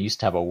game, and they used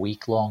to have a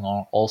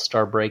week-long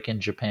All-Star break in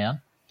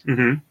Japan.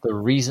 Mm-hmm. The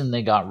reason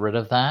they got rid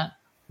of that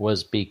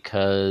was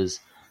because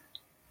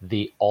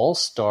the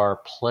All-Star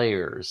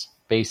players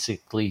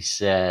basically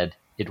said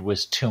it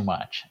was too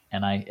much,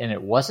 and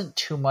it wasn't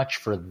too much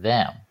for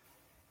them.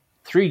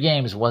 3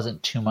 games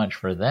wasn't too much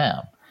for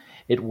them.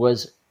 It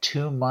was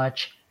too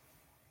much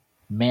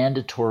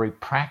mandatory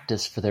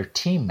practice for their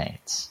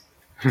teammates.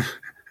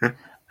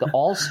 The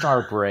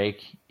All-Star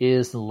break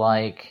is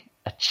like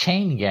a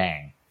chain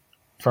gang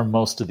for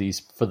most of these,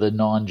 for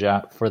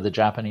the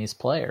Japanese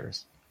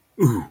players.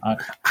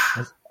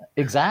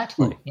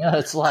 Exactly. Ooh. You know,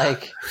 it's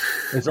like,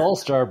 it's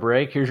All-Star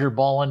break. Here's your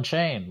ball and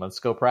chain. Let's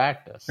go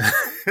practice.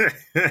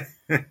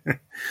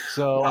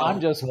 So I'm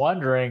just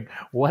wondering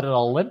what an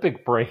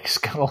Olympic break's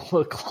going to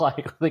look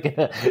like. Are they going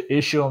to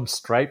issue them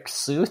striped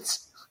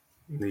suits?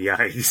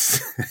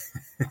 Yikes.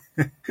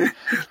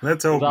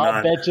 Let's hope I'll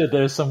not. bet you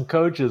there's some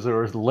coaches who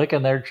are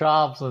licking their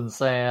chops and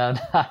saying,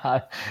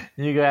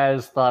 you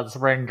guys thought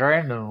spring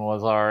training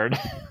was hard.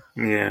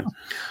 Yeah.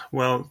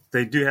 Well,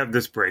 they do have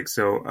this break.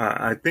 So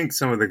I think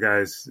some of the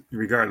guys,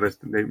 regardless,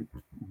 they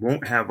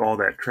won't have all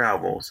that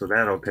travel. So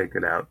that'll take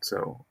it out.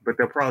 So, but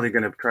they're probably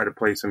going to try to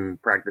play some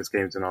practice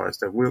games and all that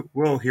stuff.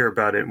 We'll hear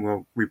about it and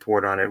we'll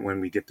report on it when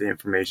we get the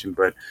information.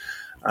 But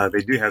they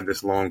do have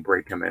this long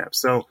break coming up.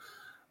 So,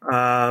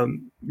 I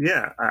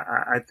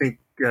think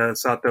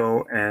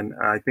Sato and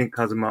I think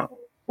Kazuma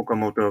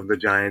Okamoto of the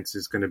Giants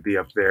is going to be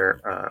up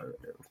there,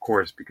 of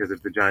course, because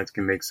if the Giants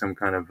can make some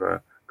kind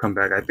of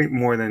comeback, I think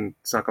more than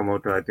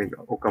Sakamoto, I think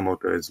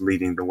Okamoto is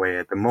leading the way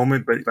at the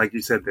moment. But like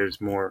you said, there's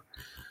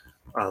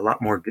a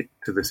lot more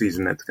to the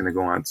season that's going to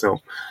go on. So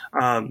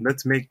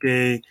let's make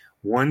a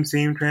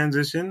one-team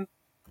transition.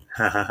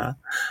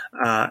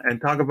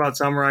 And talk about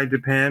Samurai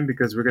Japan,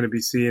 because we're going to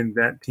be seeing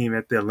that team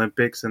at the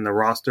Olympics, and the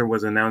roster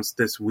was announced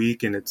this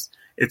week, and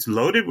it's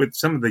loaded with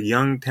some of the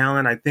young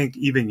talent. I think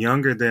even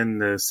younger than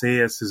the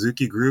Seiya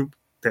Suzuki group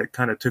that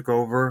kind of took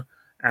over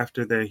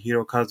after the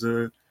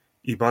Hirokazu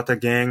Ibata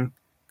gang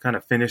kind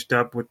of finished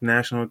up with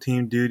national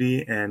team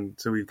duty. And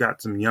so we've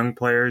got some young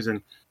players,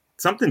 and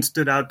something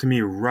stood out to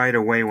me right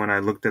away when I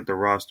looked at the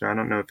roster. I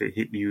don't know if it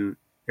hit you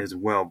as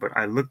well, but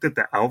I looked at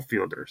the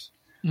outfielders.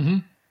 Mm-hmm.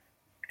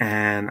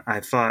 And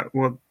I thought,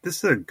 well,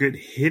 this is a good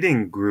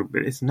hitting group,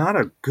 but it's not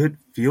a good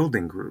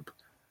fielding group.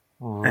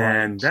 Right.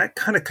 And that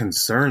kind of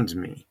concerns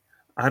me.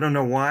 I don't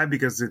know why,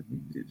 because,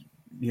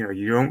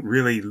 you don't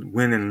really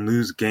win and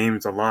lose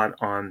games a lot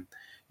on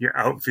your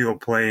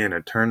outfield play in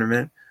a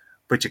tournament,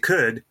 but you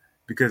could,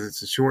 because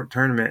it's a short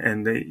tournament.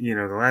 And they,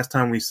 the last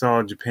time we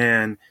saw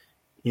Japan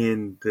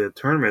in the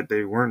tournament,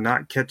 they were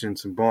not catching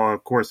some ball.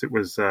 Of course, it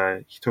was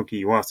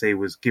Hitoki Iwase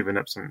was giving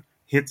up some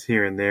hits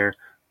here and there.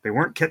 They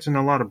weren't catching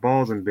a lot of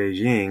balls in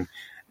Beijing,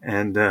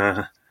 and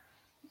I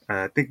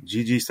think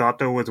Gigi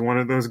Sato was one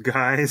of those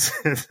guys,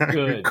 as I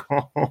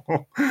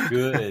recall.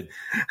 Good.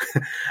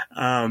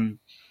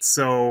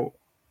 So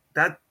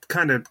that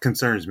kind of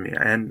concerns me.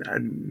 And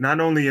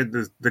not only are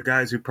the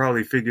guys who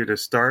probably figured to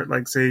start,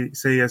 like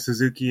Seiya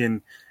Suzuki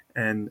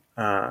and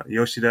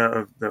Yoshida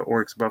of the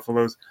Oryx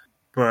Buffaloes,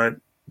 but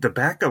the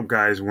backup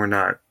guys were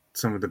not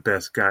some of the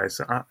best guys.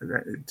 So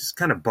it just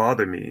kind of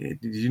bothered me.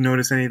 Did you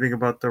notice anything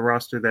about the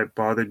roster that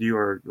bothered you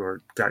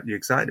or got you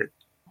excited?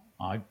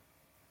 I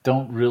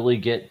don't really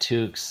get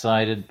too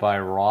excited by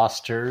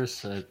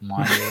rosters at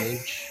my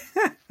age.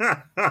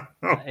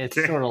 Okay. It's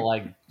sort of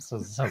like, it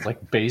sounds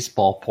like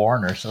baseball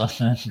porn or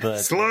something. But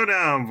slow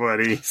down,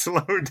 buddy.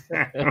 Slow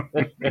down.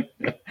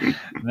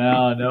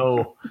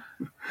 No.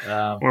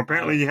 Well,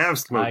 apparently you have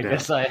slowed down. I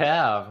guess I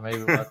have.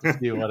 Maybe we'll have to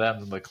see what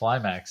happens in the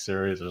Climax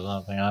series or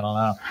something. I don't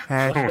know.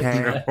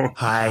 Hashtag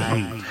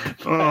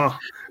HighHeat. Oh,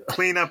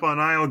 clean up on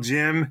aisle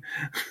Jim.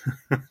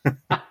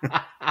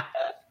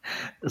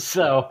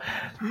 So,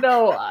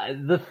 no,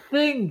 the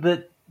thing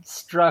that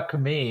struck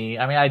me,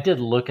 I mean, I did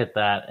look at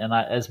that, and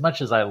as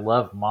much as I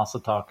love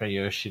Masataka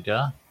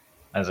Yoshida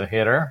as a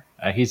hitter,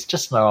 he's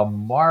just a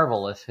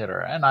marvelous hitter.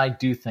 And I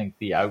do think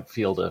the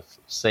outfield of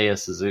Seiya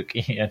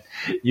Suzuki and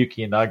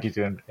Yuki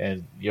Nagito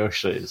and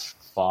Yoshida is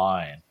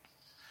fine.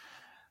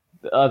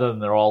 Other than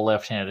they're all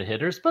left-handed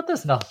hitters, but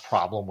there's no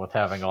problem with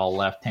having all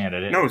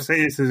left-handed hitters. No,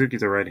 Seiya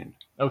Suzuki's a right-hander.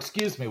 Oh,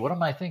 excuse me. What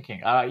am I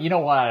thinking? You know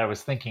what I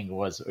was thinking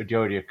was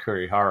Yoda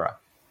Kurihara.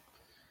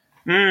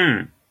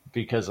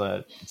 Because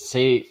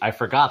I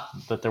forgot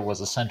that there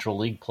was a Central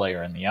League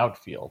player in the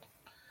outfield.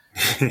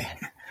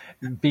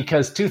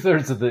 Because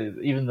despite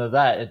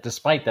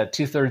that,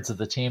 2/3 of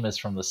the team is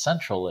from the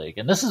Central League,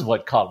 and this is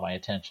what caught my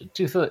attention.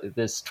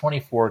 There's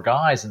 24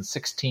 guys and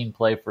 16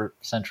 play for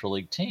Central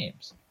League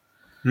teams.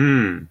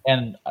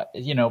 And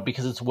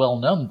because it's well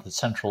known that the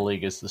Central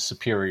League is the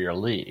superior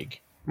league.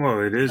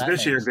 Well, it is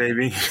this year,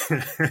 baby.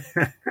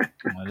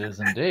 It is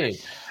indeed.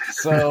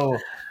 So,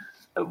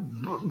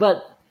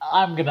 but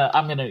I'm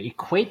gonna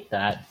equate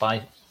that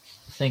by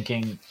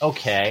thinking,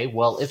 okay,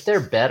 well, if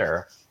they're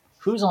better,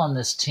 who's on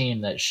this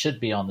team that should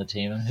be on the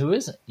team and who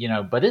isn't?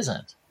 But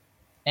isn't.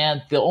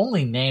 And the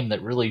only name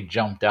that really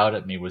jumped out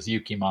at me was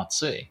Yuki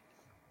Matsui.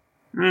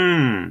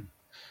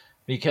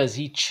 Because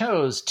he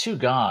chose two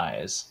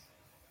guys.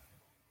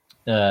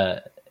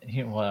 I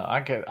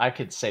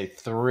could say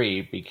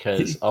three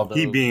because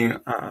he being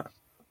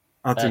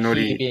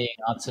Atsunori, he being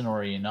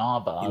Atsunori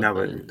Inaba,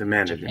 the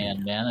manager,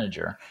 Japan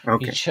manager.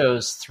 Okay. He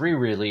chose three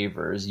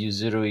relievers: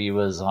 Yuzuru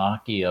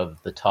Iwazaki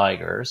of the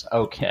Tigers,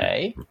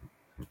 okay,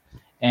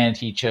 and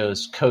he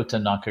chose Kota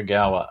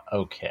Nakagawa,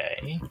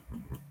 okay,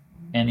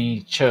 and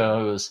he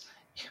chose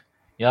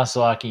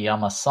Yasuaki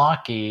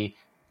Yamasaki.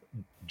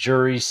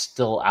 Jury's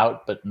still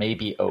out, but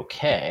maybe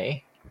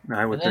okay.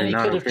 I would say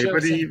not okay,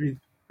 but he's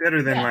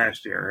better than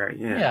last year, right?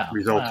 Yeah.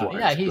 Results-wise.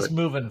 Yeah, he's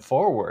moving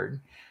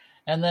forward.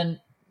 And then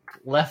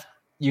left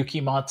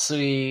Yuki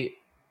Matsui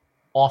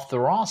off the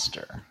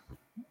roster,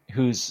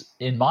 who's,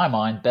 in my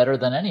mind, better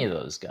than any of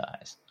those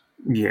guys.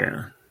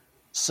 Yeah.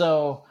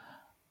 So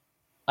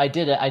I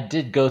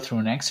did go through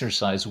an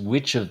exercise.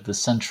 Which of the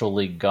Central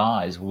League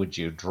guys would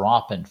you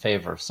drop in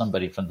favor of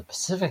somebody from the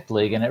Pacific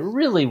League? And it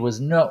really was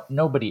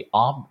nobody.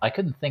 I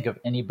couldn't think of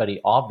anybody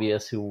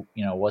obvious who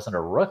wasn't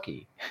a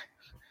rookie.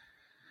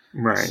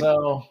 Right.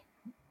 So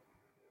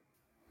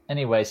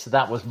anyway, so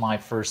that was my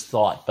first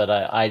thought. But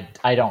I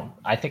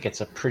think it's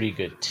a pretty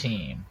good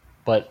team.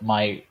 But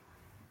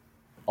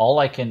all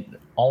I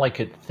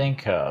could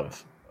think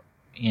of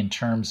in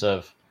terms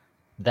of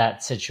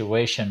that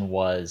situation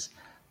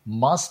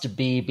must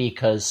be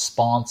because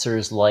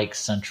sponsors like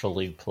Central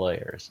League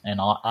players. And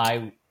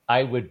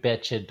I would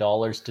bet you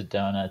dollars to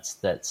donuts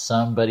that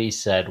somebody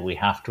said we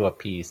have to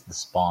appease the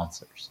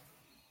sponsors.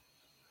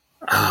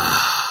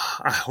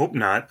 I hope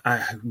not.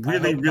 I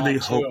really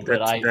hope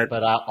that.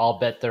 But I'll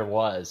bet there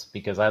was,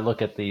 because I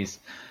look at these.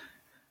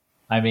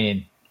 I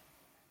mean,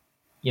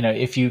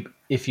 if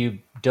you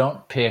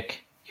don't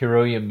pick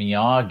Hiroya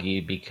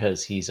Miyagi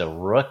because he's a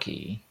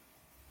rookie,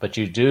 but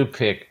you do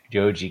pick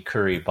Yoji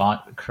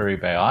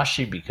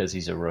Kuribayashi because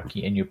he's a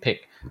rookie, and you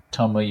pick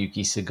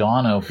Tomoyuki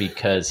Sugano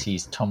because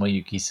he's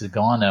Tomoyuki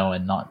Sugano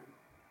and not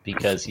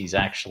because he's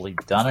actually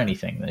done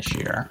anything this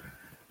year.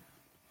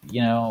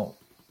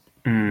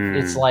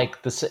 It's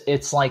like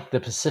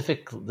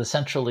the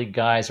Central League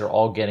guys are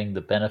all getting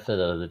the benefit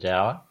of the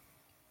doubt.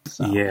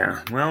 So.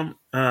 Yeah. Well,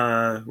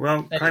 Kai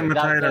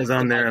Mataida's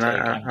on there,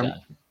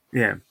 and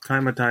Kai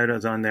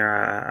Mataida's on there.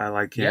 I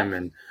like him,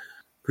 and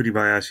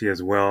Kuribayashi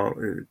as well.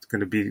 It's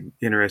going to be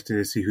interesting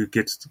to see who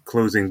gets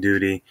closing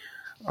duty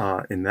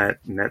in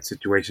that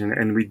situation.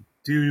 And we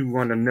do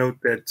want to note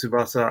that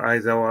Tsubasa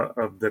Aizawa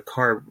of the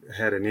Carp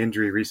had an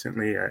injury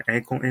recently, an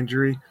ankle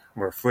injury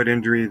or a foot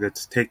injury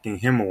that's taking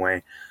him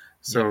away.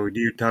 So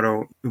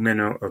Ryutaro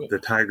Umeno of the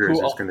Tigers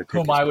is going to take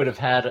whom I would have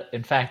had.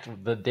 In fact,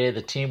 the day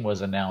the team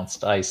was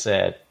announced, I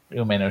said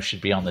Umeno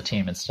should be on the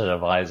team instead of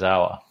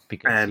Aizawa.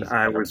 And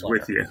I was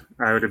with you.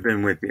 I would have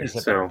been with you. He's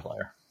a better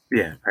player.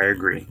 Yeah, I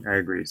agree.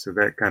 So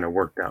that kind of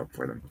worked out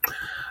for them.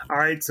 All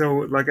right, so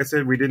like I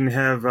said, we didn't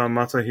have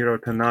Masahiro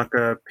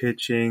Tanaka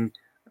pitching,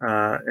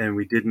 and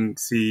we didn't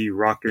see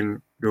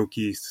Rockin'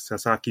 Roki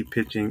Sasaki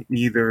pitching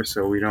either,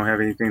 so we don't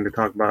have anything to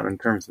talk about in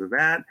terms of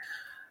that.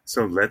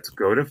 So let's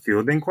go to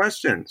fielding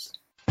questions.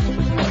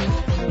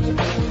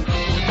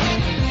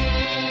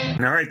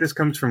 All right, this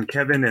comes from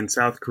Kevin in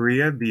South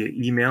Korea via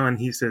email, and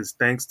he says,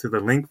 thanks to the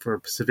link for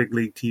Pacific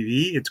League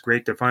TV, it's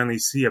great to finally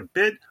see a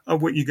bit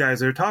of what you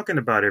guys are talking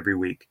about every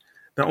week.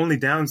 The only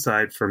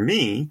downside for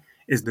me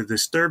is the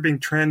disturbing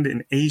trend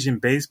in Asian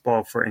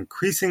baseball for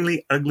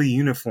increasingly ugly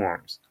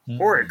uniforms.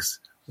 Oryx,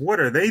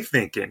 what are they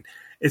thinking?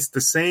 It's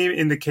the same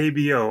in the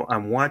KBO.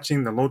 I'm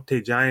watching the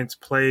Lotte Giants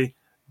play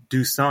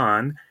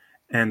Doosan,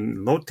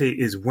 and Lotte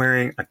is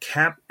wearing a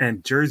cap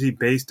and jersey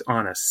based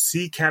on a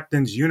sea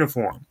captain's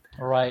uniform.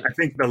 Right. I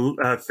think the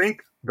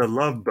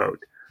Love Boat.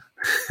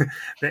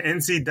 The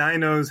NC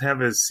Dinos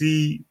have a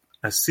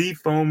sea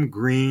foam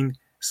green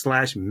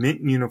 /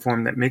 mint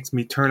uniform that makes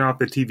me turn off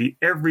the TV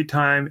every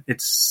time.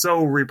 It's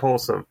so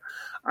repulsive.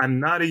 I'm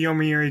not a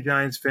Yomiuri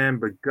Giants fan,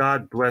 but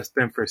God bless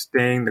them for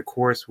staying the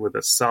course with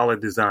a solid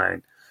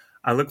design.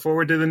 I look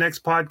forward to the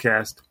next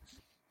podcast.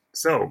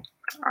 So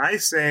I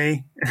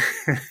say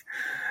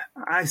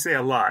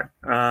a lot.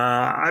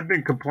 I've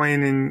been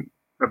complaining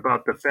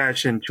about the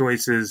fashion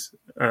choices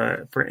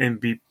for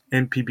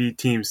NPB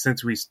teams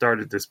since we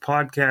started this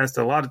podcast.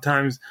 A lot of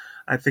times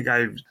I think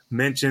I've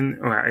mentioned,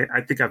 or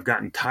I think I've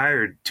gotten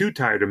too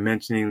tired of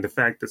mentioning the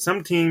fact that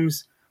some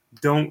teams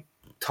don't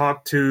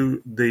talk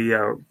to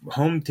the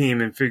home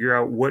team and figure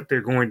out what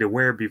they're going to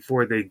wear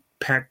before they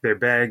pack their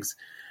bags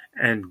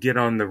and get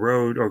on the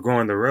road or go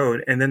on the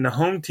road. And then the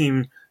home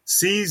team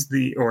sees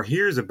or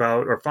hears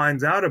about or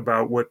finds out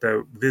about what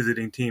the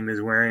visiting team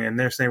is wearing, and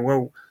they're saying,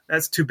 well,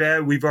 that's too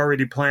bad. We've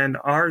already planned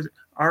our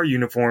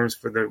uniforms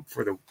for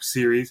the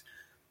series.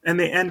 And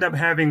they end up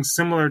having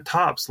similar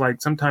tops,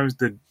 like sometimes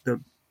the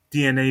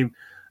DNA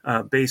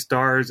Bay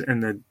Stars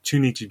and the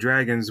Chunichi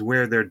Dragons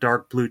wear their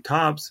dark blue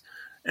tops,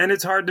 and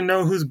it's hard to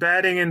know who's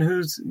batting and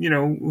who's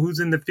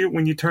in the field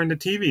when you turn the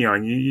TV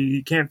on.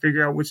 You can't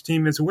figure out which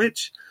team is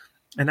which,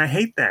 and I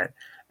hate that.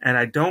 And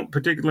I don't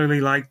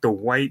particularly like the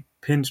white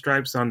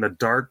pinstripes on the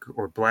dark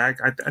or black.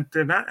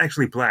 They're not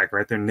actually black,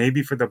 right? They're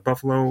navy for the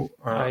Buffalo.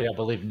 I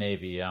believe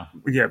navy, yeah.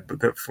 Yeah,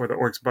 but for the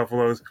Orcs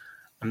Buffaloes.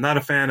 I'm not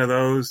a fan of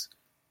those.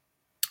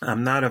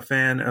 I'm not a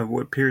fan of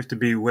what appears to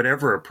be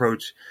whatever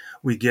approach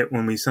we get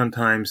when we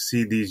sometimes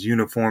see these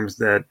uniforms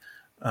that,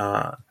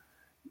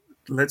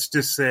 let's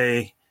just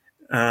say,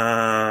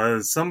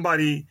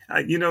 somebody,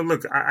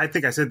 look, I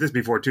think I said this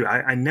before too.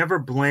 I never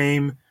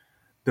blame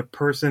the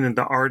person and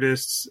the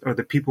artists or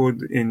the people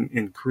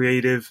in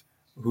creative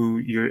who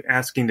you're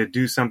asking to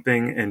do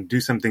something and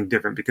do something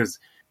different, because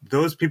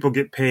those people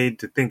get paid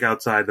to think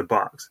outside the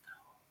box.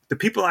 The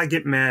people I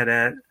get mad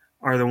at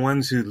are the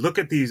ones who look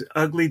at these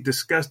ugly,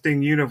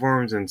 disgusting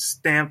uniforms and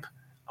stamp,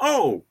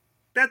 oh,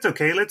 that's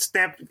okay, let's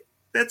stamp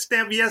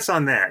yes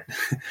on that.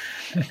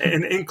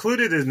 And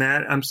included in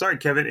that, I'm sorry,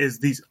 Kevin, is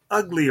these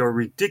ugly or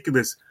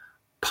ridiculous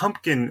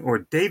pumpkin or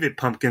David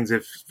Pumpkins,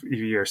 if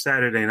you're a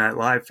Saturday Night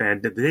Live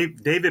fan, the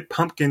David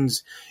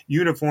Pumpkins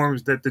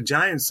uniforms that the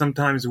Giants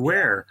sometimes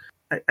wear.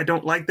 I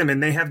don't like them,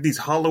 and they have these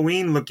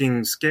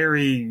Halloween-looking,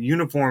 scary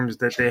uniforms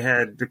that they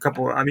had a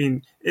couple. I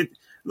mean,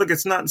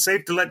 it's not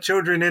safe to let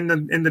children in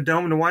the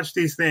dome to watch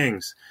these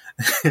things.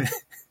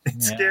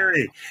 It's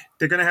scary.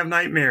 They're going to have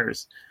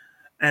nightmares.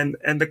 And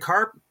the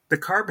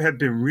Carp have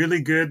been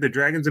really good. The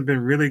Dragons have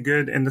been really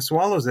good, and the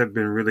Swallows have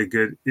been really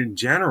good in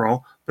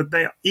general. But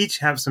they each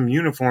have some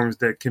uniforms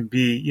that can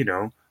be,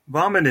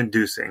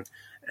 vomit-inducing.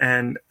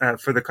 And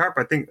for the Carp,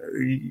 I think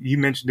you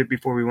mentioned it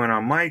before we went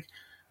on mic.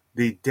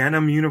 The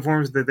denim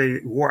uniforms that they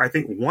wore, I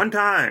think, one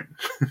time,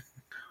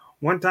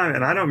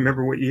 and I don't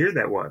remember what year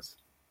that was.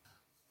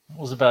 It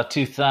was about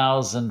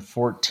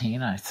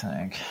 2014, I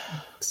think.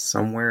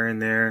 Somewhere in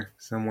there,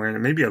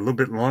 maybe a little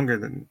bit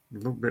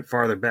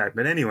farther back.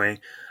 But anyway,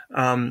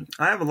 I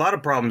have a lot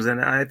of problems,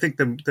 and I think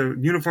the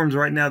uniforms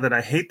right now that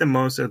I hate the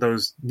most are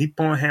those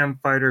Nippon Ham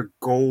Fighter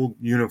gold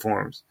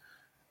uniforms.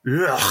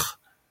 Ugh.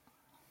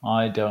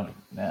 I don't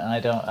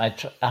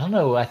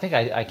know. I think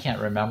I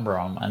can't remember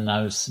them. And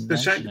I was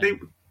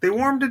they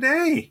wore them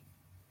today.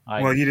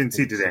 Well, you didn't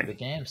see today. The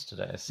games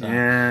today. So.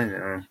 Yeah, I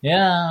know.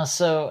 Yeah,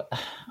 so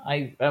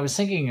I was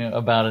thinking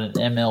about an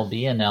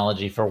MLB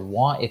analogy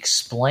for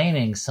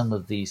explaining some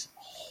of these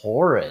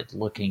horrid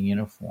looking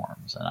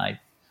uniforms, and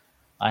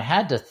I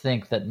had to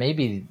think that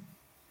maybe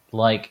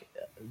like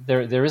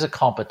there is a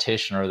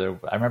competition, I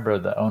remember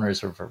the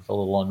owners were a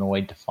little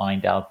annoyed to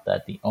find out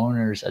that the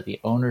owners at the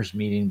owners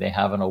meeting, they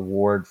have an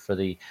award for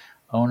the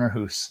owner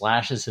who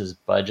slashes his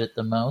budget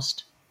the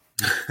most.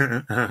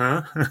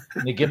 Uh-huh.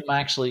 They give him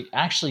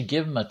actually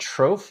give him a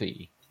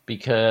trophy,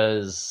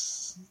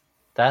 because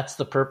that's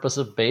the purpose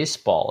of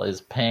baseball, is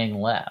paying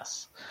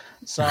less.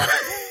 So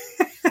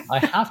I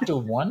have to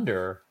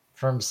wonder,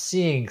 from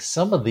seeing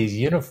some of these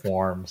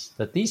uniforms,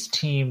 that these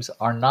teams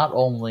are not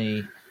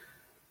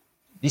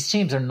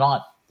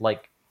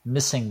like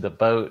missing the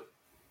boat,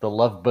 the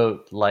love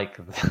boat, like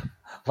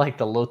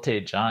the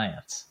Lotte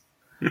Giants.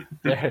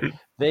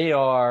 They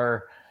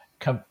are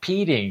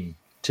competing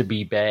to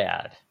be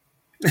bad.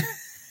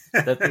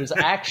 That there's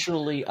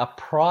actually a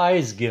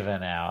prize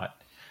given out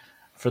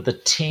for the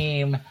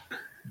team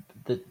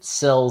that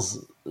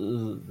sells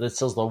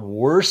the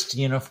worst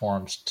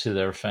uniforms to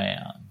their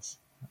fans.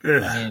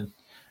 Ugh.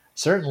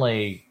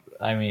 SoftBank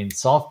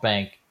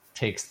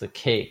takes the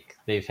cake.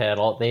 They've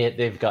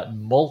got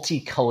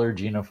multicolored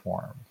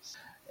uniforms.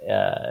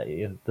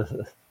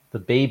 The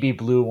baby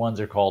blue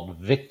ones are called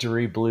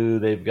Victory Blue.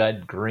 They've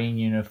got green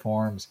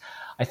uniforms.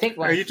 I think.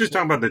 Are you just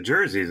talking about the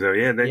jerseys, though?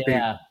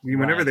 Yeah.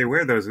 Whenever they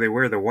wear those, they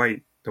wear the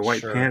white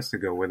Sure. pants to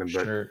go with them.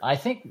 But sure. I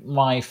think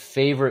my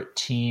favorite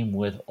team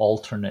with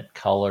alternate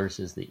colors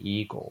is the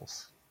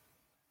Eagles,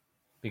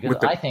 because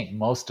I think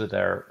most of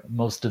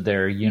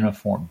their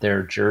uniform,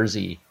 their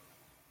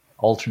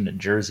alternate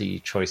jersey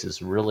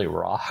choices really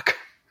rock.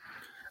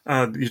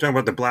 You're talking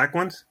about the black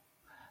ones?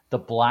 The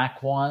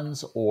black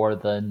ones or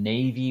the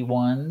navy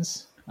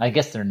ones. I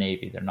guess they're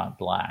navy. They're not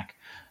black.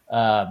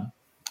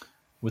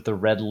 With the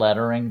red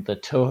lettering. The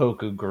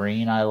Tohoku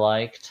green I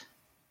liked.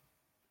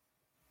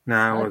 No,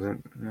 I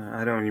wasn't.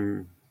 I don't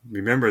even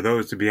remember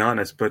those, to be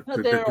honest. But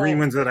the green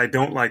ones that I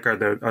don't like are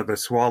the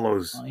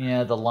Swallows.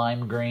 Yeah, the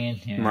lime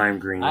green. Yeah. Lime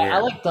green, I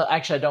like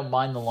actually, I don't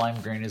mind the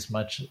lime green as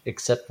much,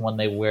 except when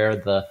they wear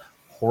the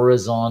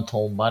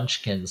horizontal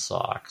Munchkin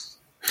socks.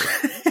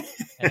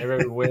 And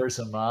everybody wears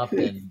them up,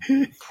 and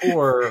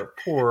poor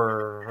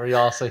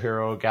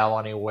Yasuhiro Ogawa,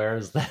 when he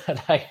wears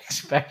that, I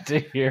expect to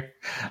hear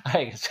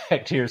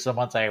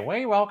someone say,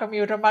 "We welcome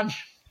you to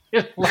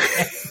Munchkin."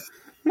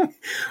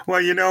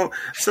 Well,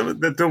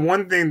 the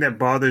one thing that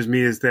bothers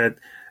me is that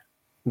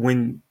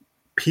when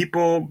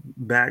people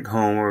back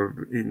home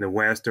or in the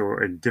West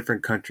or in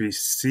different countries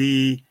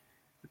see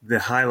the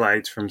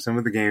highlights from some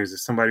of the games,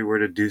 if somebody were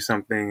to do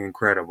something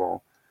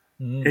incredible,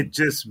 it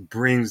just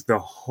brings the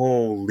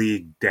whole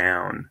league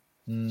down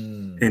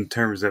in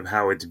terms of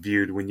how it's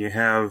viewed when you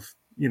have,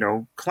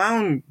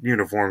 clown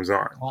uniforms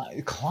on.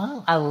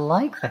 Clown, I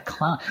like the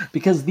clown,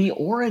 because the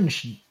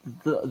orange,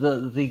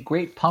 the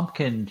Great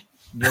Pumpkin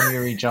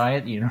Yomiuri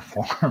Giant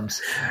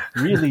uniforms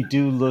really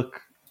do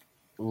look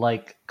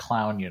like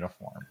clown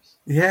uniforms.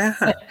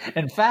 Yeah.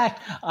 In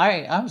fact,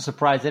 I'm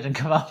surprised they didn't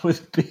come out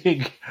with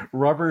big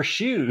rubber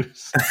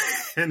shoes.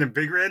 And a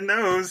big red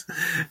nose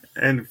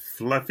and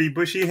fluffy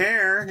bushy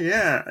hair.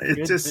 Yeah.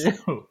 It just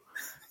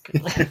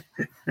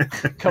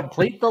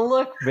complete the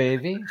look,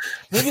 baby.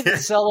 Maybe they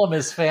sell them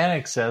as fan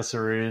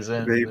accessories,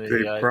 and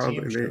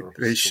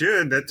they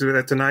should.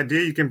 That's an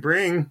idea you can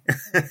bring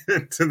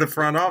to the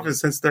front office.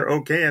 Since they're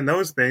okay in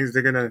those things,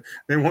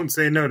 they won't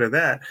say no to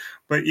that.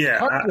 But yeah,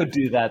 the Carp would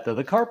do that though.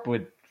 The Carp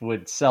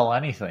would sell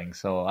anything,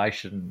 so I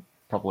shouldn't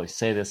probably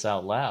say this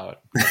out loud.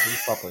 You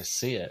probably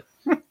see it.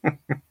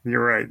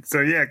 You're right. So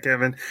yeah,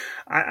 Kevin,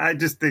 I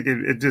just think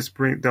it just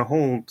brings the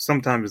whole.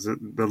 Sometimes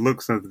the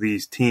looks of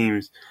these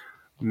teams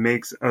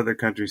makes other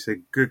countries say,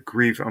 good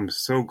grief, I'm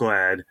so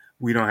glad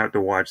we don't have to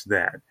watch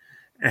that.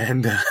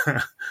 And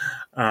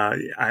I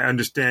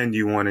understand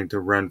you wanting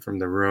to run from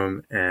the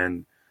room,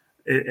 and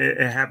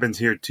it happens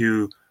here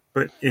too,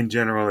 but in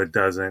general it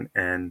doesn't.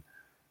 And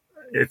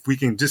if we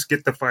can just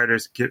get the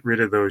fighters, get rid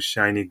of those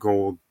shiny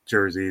gold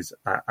jerseys,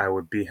 I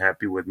would be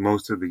happy with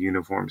most of the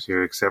uniforms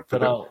here, except for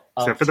the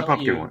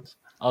pumpkin ones.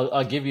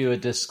 I'll give you a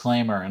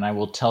disclaimer, and I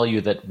will tell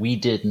you that we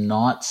did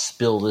not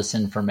spill this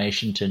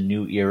information to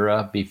New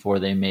Era before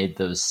they made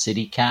those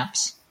city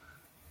caps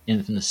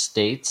in the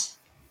States.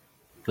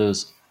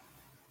 Those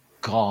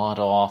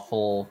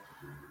god-awful,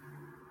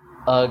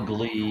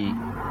 ugly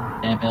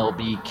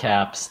MLB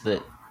caps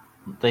that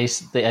I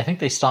think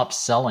they stopped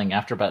selling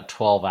after about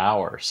 12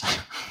 hours.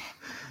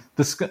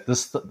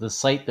 The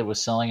site that was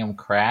selling them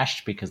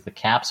crashed because the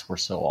caps were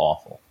so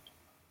awful.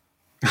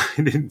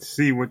 I didn't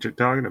see what you're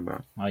talking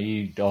about.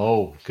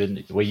 Oh,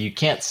 goodness. Well, you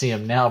can't see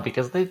them now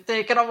because they've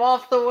taken them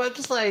off the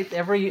website.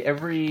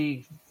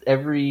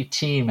 Every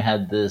team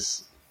had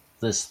this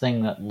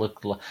thing that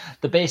looked like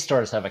the Bay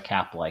Stars have a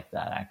cap like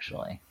that.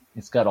 Actually,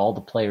 it's got all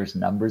the players'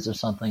 numbers or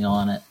something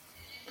on it.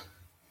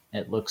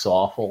 It looks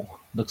awful.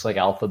 Looks like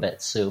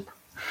alphabet soup.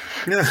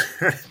 The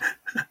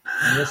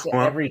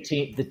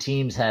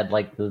teams had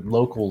like the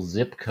local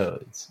zip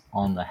codes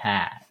on the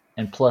hat.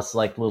 And plus,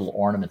 like little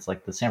ornaments,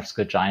 like the San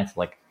Francisco Giants,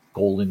 like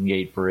Golden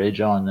Gate Bridge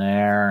on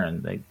there,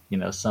 and they,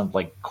 some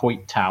like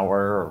Coit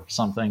Tower or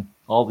something.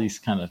 All these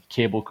kind of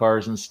cable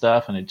cars and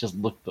stuff, and it just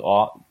looked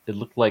off. It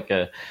looked like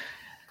a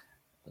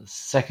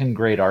second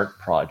grade art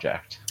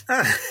project.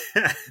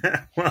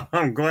 Well,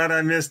 I'm glad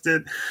I missed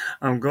it.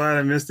 And I'm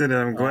glad you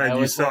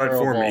saw it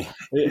for me.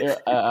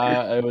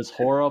 It was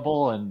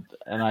horrible, and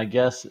I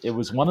guess it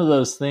was one of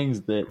those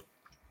things that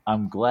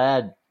I'm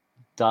glad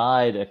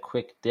died a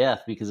quick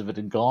death, because if it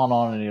had gone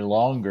on any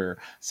longer,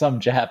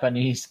 some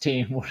Japanese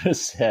team would have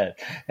said,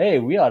 hey,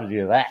 we ought to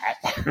do that.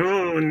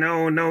 Oh,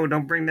 no,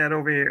 don't bring that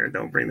over here.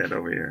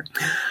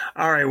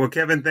 All right, well,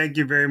 Kevin, thank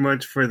you very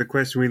much for the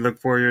question. We look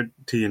forward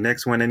to your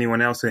next one.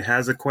 Anyone else who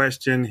has a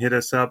question, hit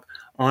us up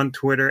on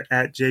Twitter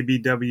at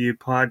JBW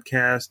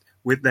Podcast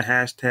with the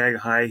hashtag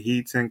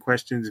HighHeat. Send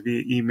questions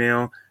via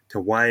email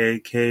to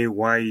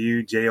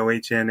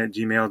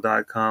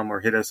yakyujohn@gmail.com, or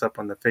hit us up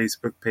on the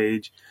Facebook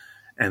page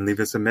and leave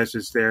us a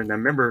message there. Now,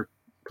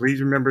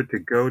 please remember to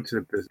go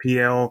to the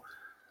PL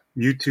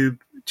YouTube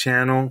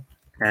channel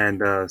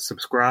and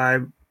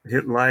subscribe,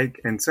 hit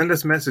like, and send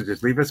us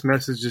messages. Leave us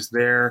messages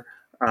there.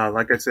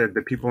 Like I said,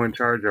 the people in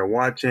charge are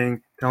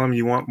watching. Tell them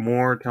you want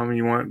more. Tell them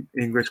you want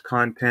English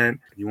content.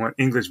 You want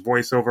English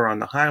voiceover on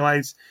the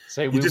highlights.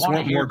 Say, you just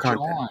want more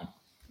content.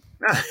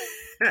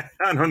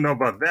 I don't know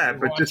about that,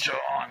 but just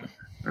John.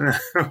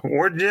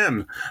 or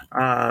Jim.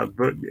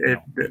 But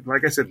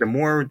like I said, the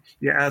more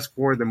you ask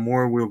for, the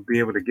more we'll be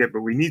able to get.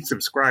 But we need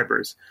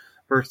subscribers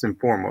first and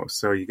foremost.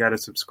 So you got to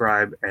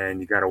subscribe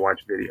and you got to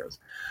watch videos.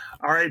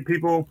 All right,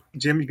 people.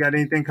 Jim, you got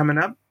anything coming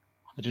up?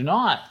 I do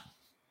not.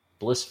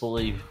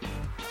 Blissfully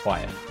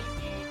quiet.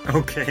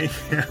 Okay.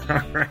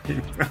 All right.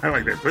 I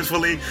like that.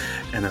 Blissfully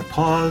and a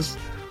pause.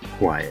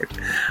 Quiet.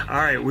 All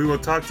right. We will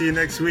talk to you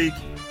next week.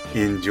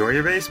 Enjoy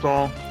your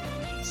baseball.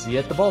 See you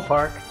at the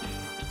ballpark.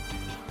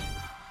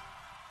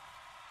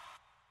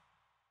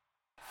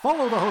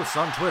 Follow the hosts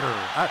on Twitter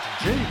at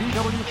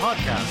JBW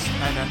Podcast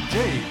and at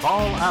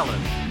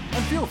JBallAllen.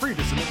 And feel free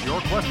to submit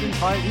your questions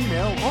by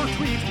email or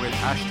tweet with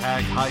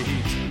hashtag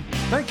HighHeat.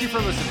 Thank you for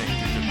listening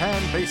to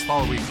Japan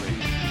Baseball Weekly.